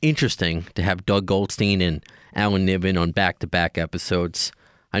 it's interesting to have Doug Goldstein and Alan Niven on back-to-back episodes.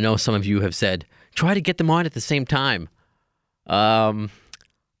 I know some of you have said, try to get them on at the same time. I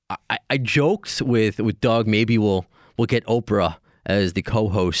joked with Doug, maybe we'll get Oprah as the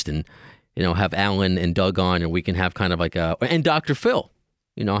co-host and, have Alan and Doug on, and we can have kind of like and Dr. Phil,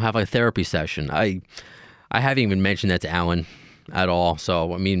 have a therapy session. I haven't even mentioned that to Alan at all.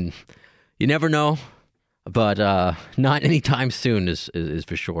 So, you never know, but not anytime soon is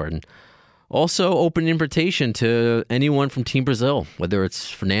for sure. And also open invitation to anyone from Team Brazil, whether it's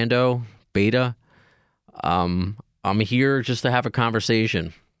Fernando, Beta. I'm here just to have a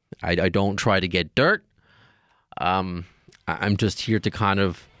conversation. I don't try to get dirt. I'm just here to kind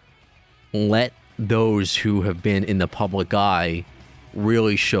of let those who have been in the public eye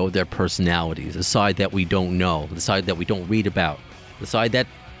really show their personalities, the side that we don't know, the side that we don't read about, the side that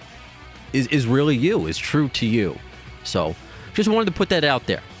is really you, is true to you. So just wanted to put that out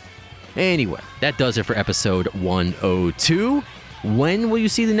there. Anyway, that does it for episode 102. When will you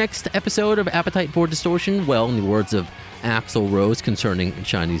see the next episode of Appetite for Distortion? Well, in the words of Axl Rose concerning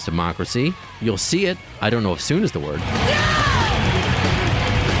Chinese democracy, you'll see it. I don't know if soon is the word.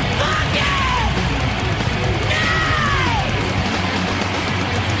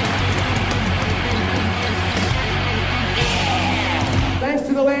 Thanks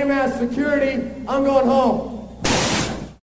to the lame ass security, I'm going home.